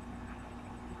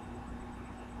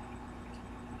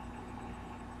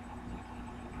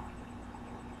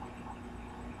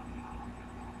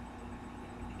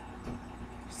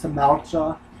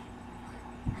 Samalcha.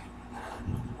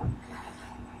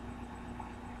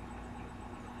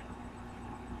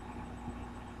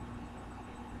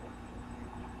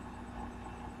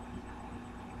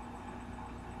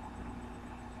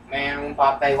 Man,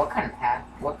 Mbappe, what kind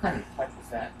of touch was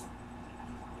that?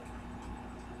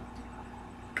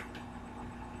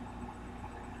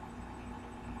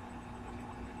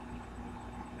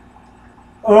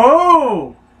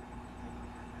 Oh!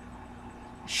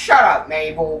 Shut up,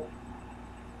 Mabel.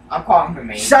 I'm calling her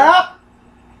Mabel. Shut up!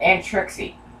 And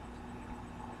Trixie.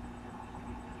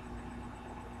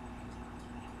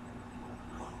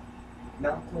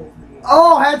 No, please.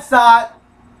 Oh, headshot!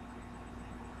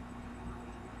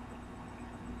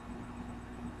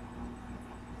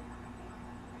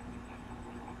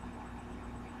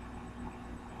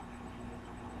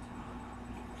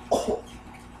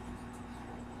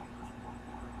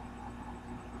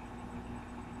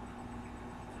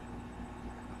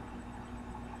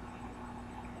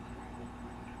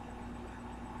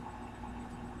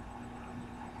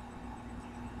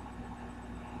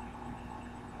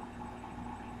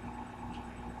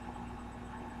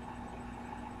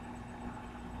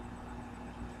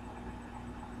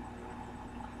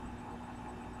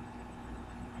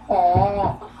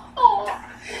 Oh.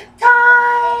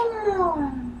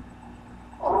 Time!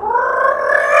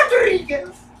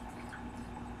 Rodriguez!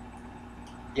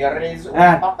 Here is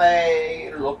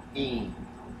Mbappe looking.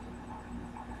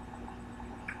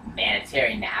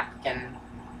 Sanitary napkin.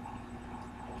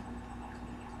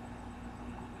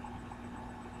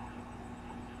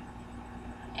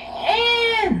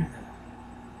 And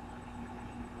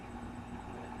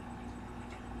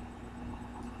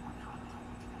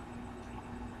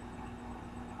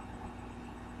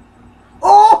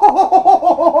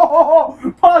Oh!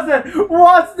 Pause it!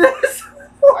 What's this?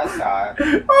 I saw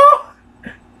it. Oh!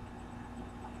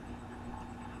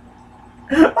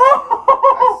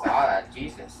 I saw that.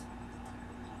 Jesus.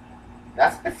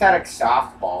 That's a pathetic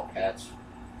softball pitch.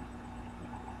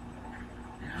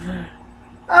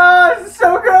 Oh, this is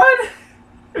so good.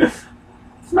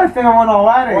 It's my favorite one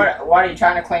already. What are you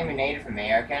trying to claim a Native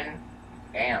American?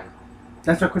 Damn.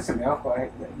 That's what Chris Miracle,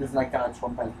 right? There's like Donald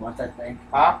Trump as much, I think.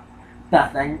 Huh?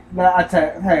 Nothing. But I'll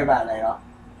tell you about it later.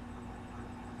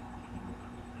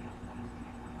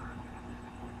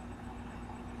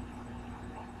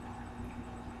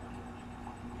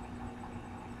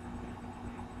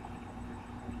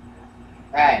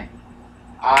 Hey,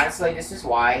 honestly, this is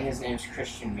why his name's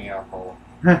Christian Miracle.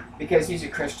 Because he's a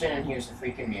Christian and he was a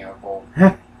freaking miracle.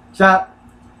 Shut up.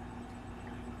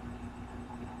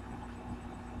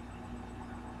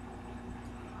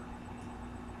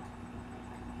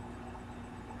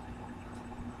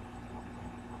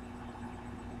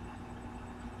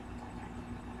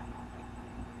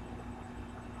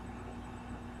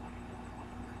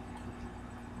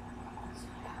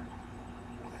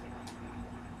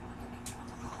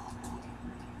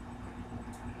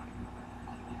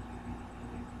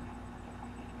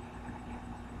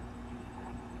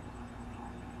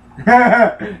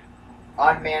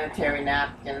 Unmanitary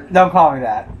napkin. Don't call me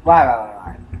that.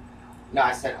 Why? No,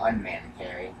 I said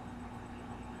unmanitary.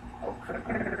 Oh,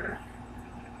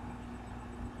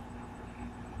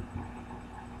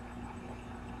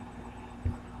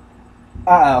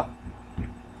 Uh-oh.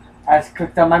 I just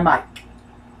clicked on my mic.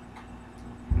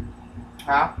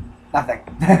 huh? Nothing.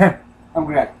 I'm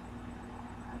good.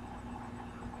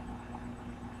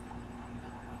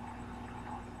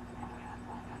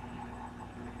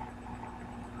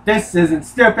 This isn't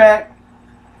stupid.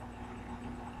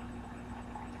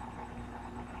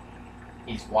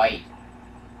 He's white.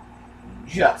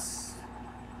 Just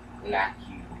like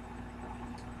you.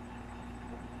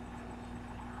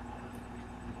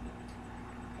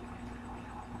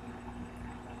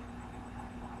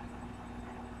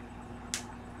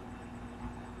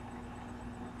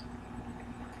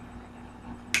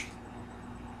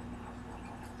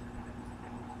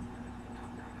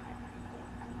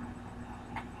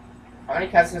 How many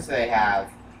cousins do they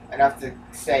have? Enough to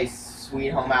say Sweet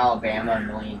Home Alabama a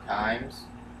million times?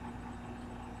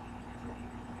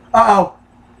 Uh-oh.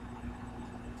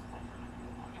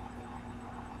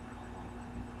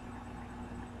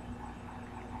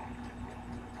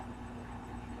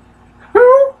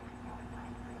 Who?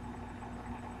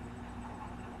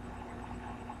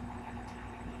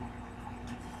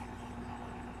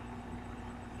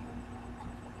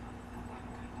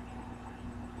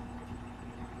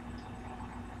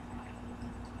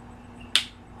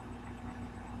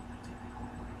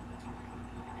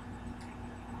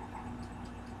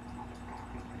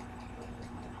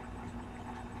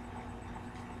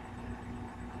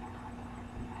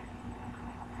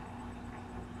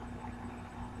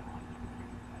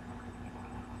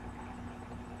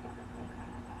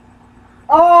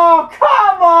 Oh,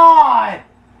 come on!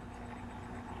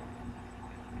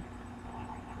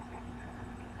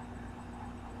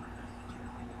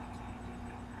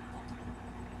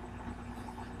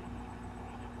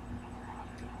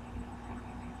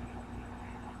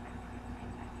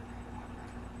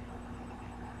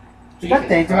 Is that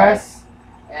dangerous?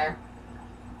 Yeah.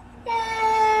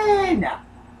 No.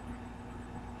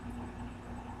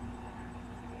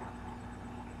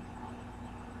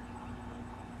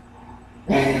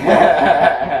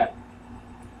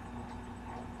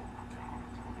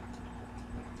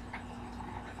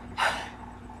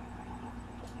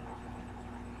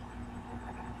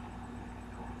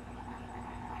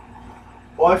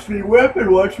 Watch me whip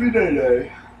and watch me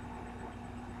day-day.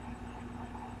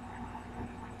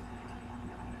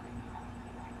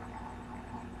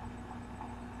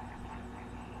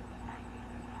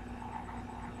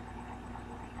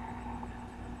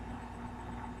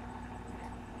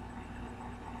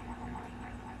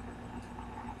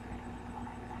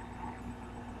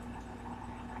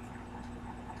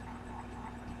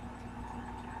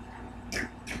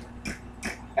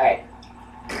 Hey.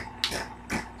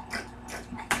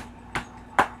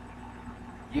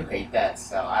 You hate that,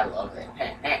 so I love it.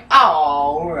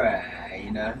 Alright,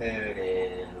 you know who it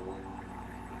is.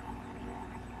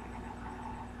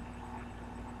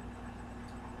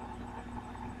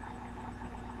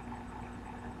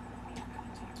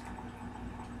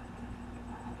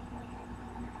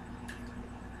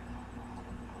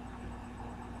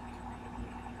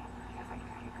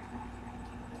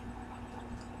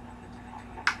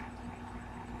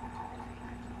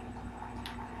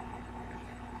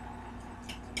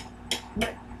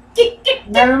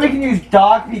 Maybe we can use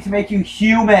dog pee to make you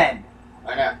human.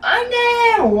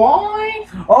 I know. Why?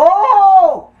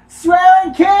 Oh!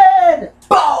 swearing kid!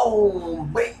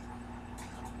 Boom! Wait.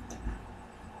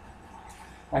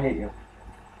 I hate you.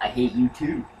 I hate you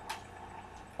too.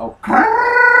 Okay.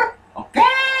 Okay.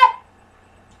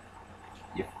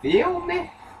 You feel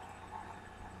me?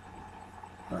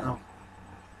 Uh-oh.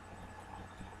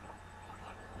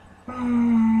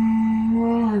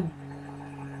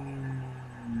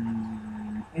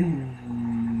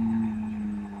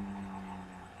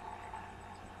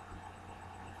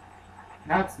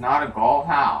 That's not a goal.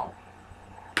 How?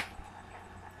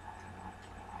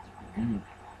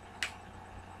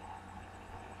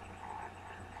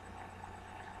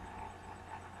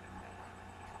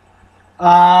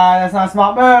 That's not a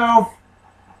smart move.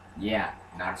 Yeah,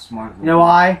 not a smart move. You know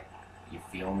why? You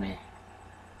feel me?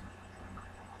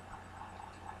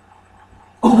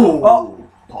 Oh.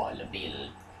 Palabil,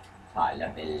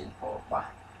 Papa.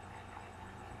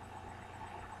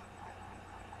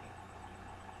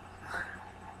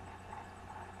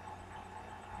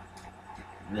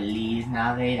 Feliz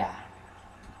Navidad.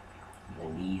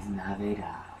 Feliz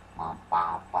Navidad.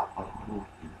 Papa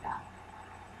Rupita.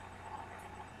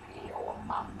 Your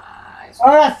mama is.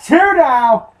 Oh, that's two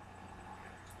now.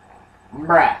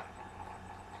 Bruh.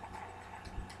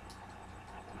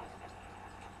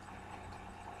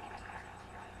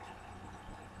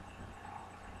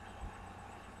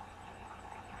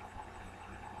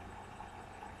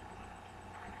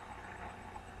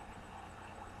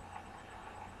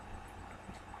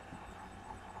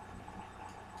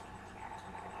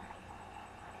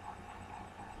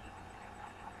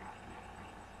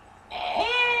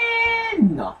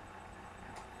 No.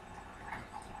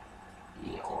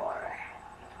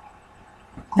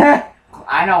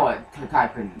 I know what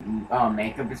type of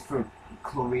makeup is for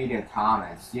Clarita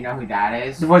Thomas. Do you know who that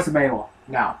is? The voice of Mabel.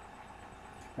 No.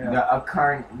 Yeah. A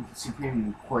current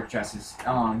Supreme Court Justice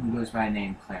who goes by the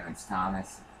name Clarence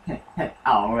Thomas.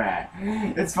 Alright.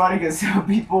 It's funny because some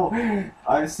people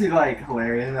obviously like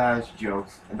hilarious ass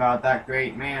jokes about that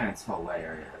great man. It's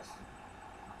hilarious.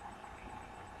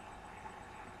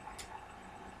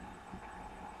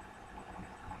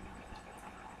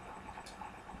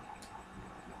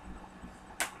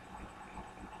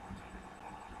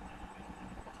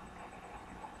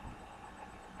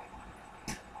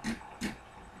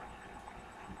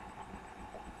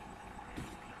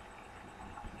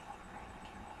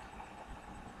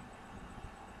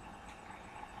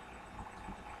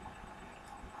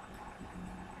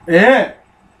 Yeah.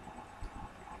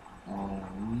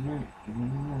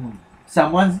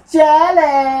 Someone's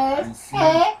jealous.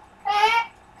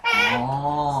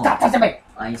 Oh. Stop touching me.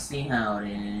 I see how it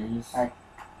is. Right.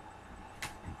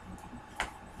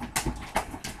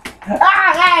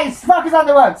 Ah, guys, focus on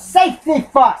the road. Safety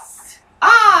first.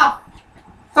 Ah!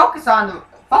 Focus on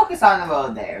the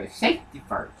road there. Safety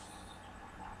first.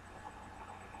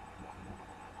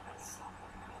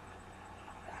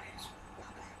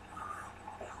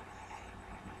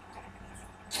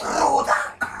 Through the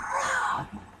crowd,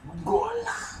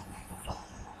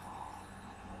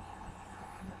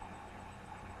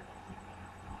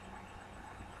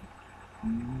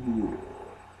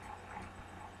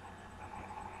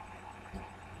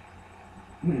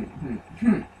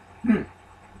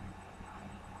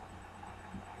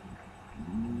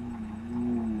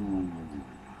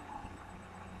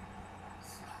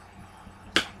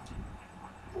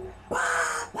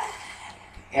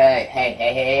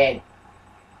 Hey.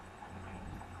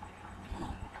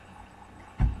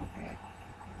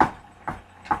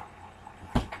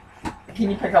 Can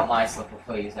you pick up my slipper,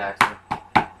 please, Axel?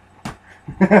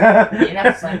 You didn't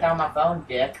have to slam down my phone,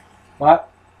 dick. What?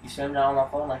 You slammed down my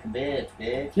phone like a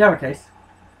bitch. You have a case.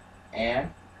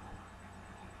 And?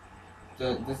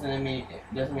 So, doesn't it mean it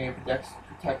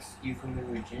protects you from your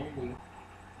virginity?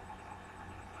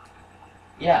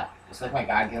 Yeah, just like my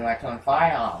goddamn electron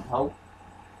firearm, hope.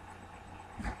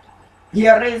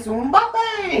 Here is un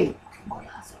bate!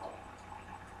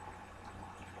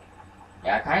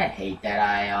 Yeah, I kind of hate that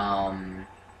I,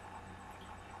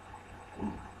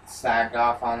 slacked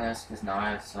off on this, because now I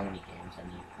have so many games I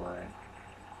need to play.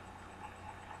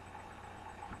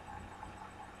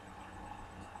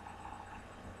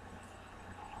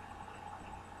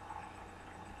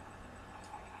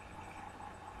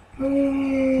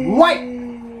 Wait!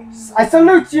 I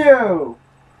salute you!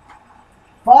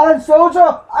 Fallen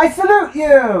soldier, I salute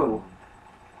you!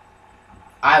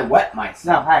 I wet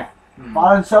myself. No, hey.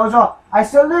 Fallen soldier, I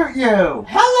salute you!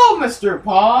 Hello, Mr.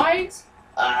 Pines!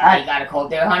 Hey. You got a cold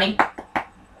there, honey?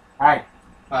 Hey,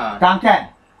 Yeah. Duncan,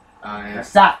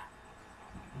 stop!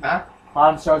 Huh?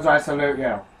 Fallen soldier, I salute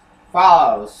you.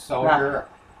 Follow, soldier.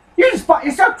 You just bought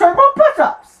yourself 20 more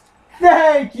push-ups!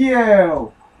 Thank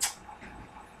you!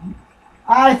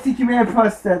 I think you may have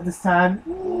pressed that this time.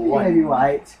 You may be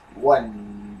right.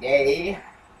 One day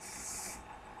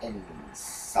in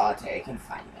solitary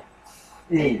confinement.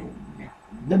 In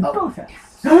the boat.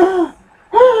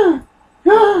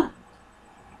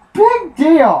 Big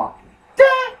deal!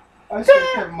 I should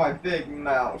keep my big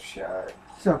mouth shut.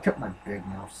 So I kept my big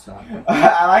mouth shut.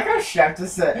 I like how Chef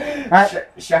just said,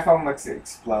 Chef almost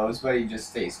explodes, but he just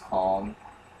stays calm.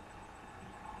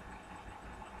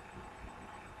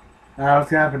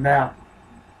 What's gonna happen now?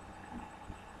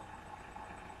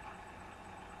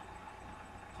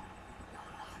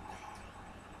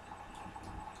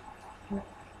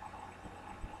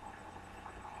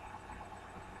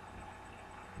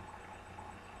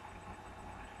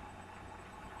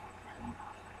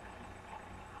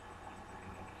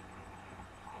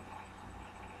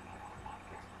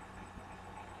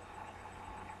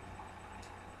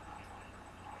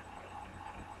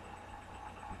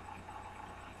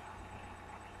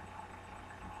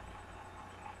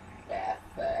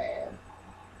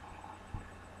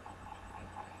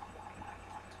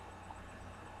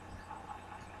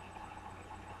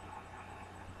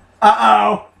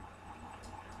 Uh-oh!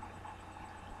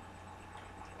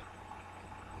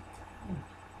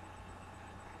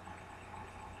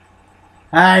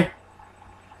 Hey!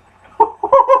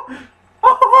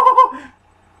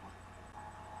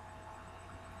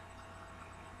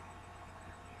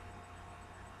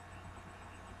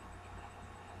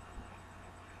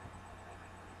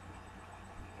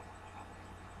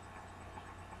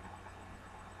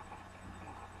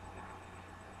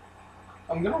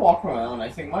 I'm gonna walk around. I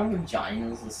think my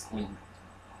vagina's asleep.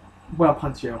 Well,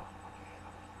 punch you.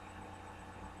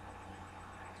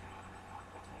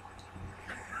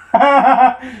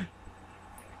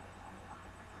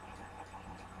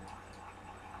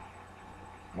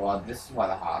 Well, this is why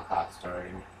the Holocaust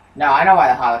started. Now I know why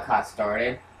the Holocaust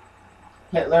started.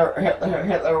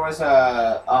 Hitler was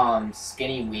a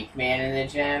skinny, weak man in the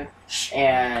gym,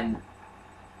 and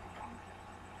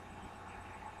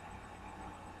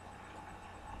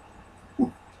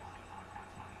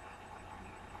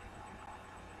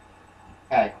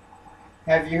hey,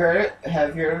 have you heard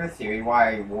of the theory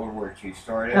why World War II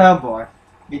started? Oh boy.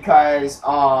 Because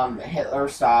Hitler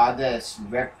saw this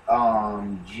ripped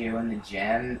Jew in the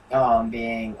gym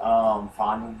being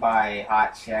fondled by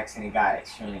hot chicks, and he got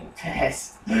extremely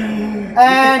pissed.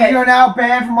 And you're now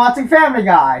banned from watching Family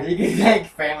Guy. You can thank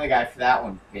Family Guy for that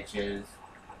one, bitches.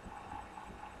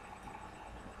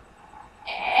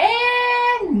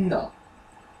 And no,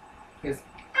 because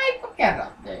I forget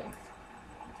about things.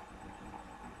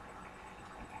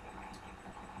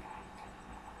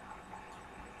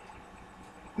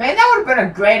 Man, that would have been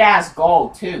a great-ass goal,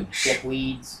 too,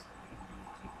 dickweeds.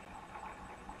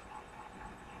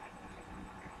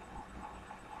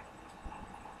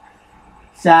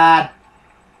 Sad.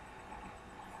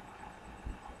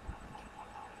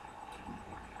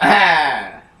 Ah.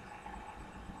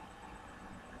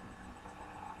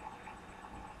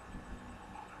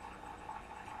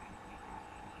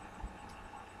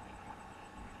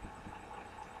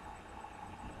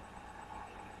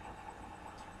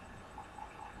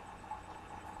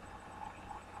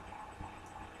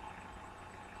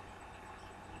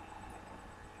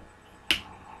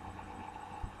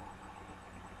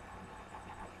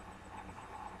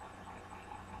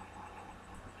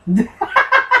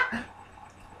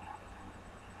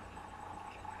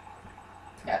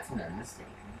 That's an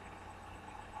understatement.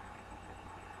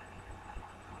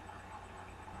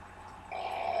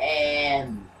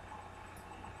 And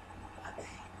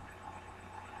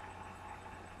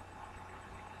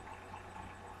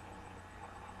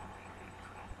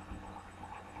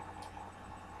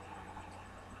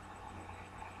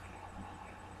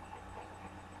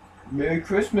Merry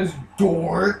Christmas,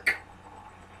 dork.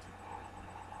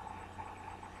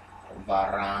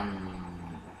 Varan.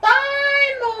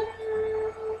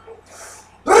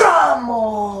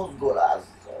 Ramos, golazo.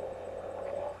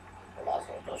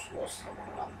 Golazo dos los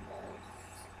Ramos.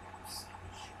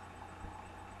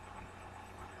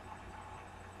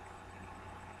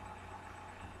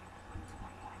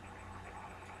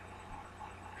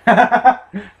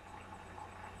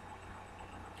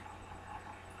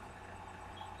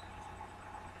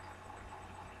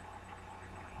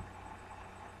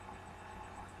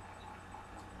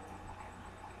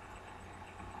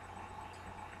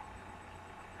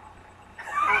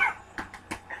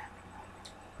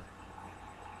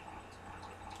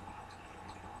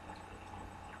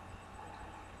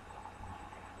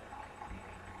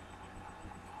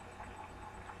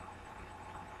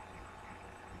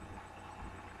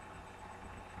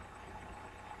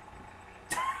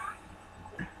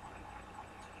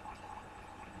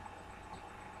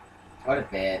 What a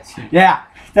bitch. Yeah,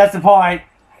 that's the point.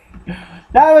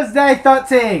 That was day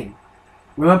 13.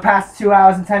 We went past 2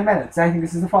 hours and 10 minutes. I think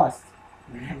this is the first.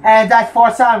 And that's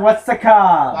for son. What's the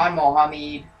come? I'm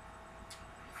Mohammed.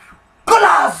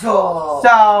 Golazo!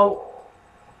 So,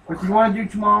 what do you want to do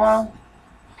tomorrow?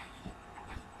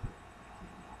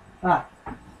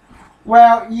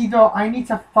 Well, either I need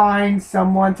to find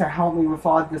someone to help me with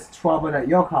all this trouble that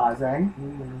you're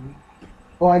causing,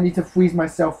 or I need to freeze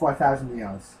myself for 1,000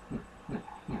 years.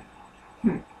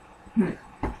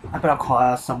 I better call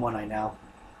out someone I know.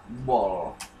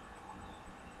 Whoa.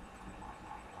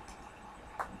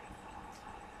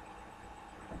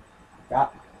 Yeah.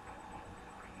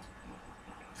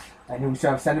 I knew we should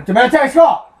have sent him to military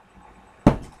school!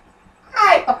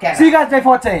 Hi, okay. See you guys day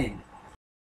 14.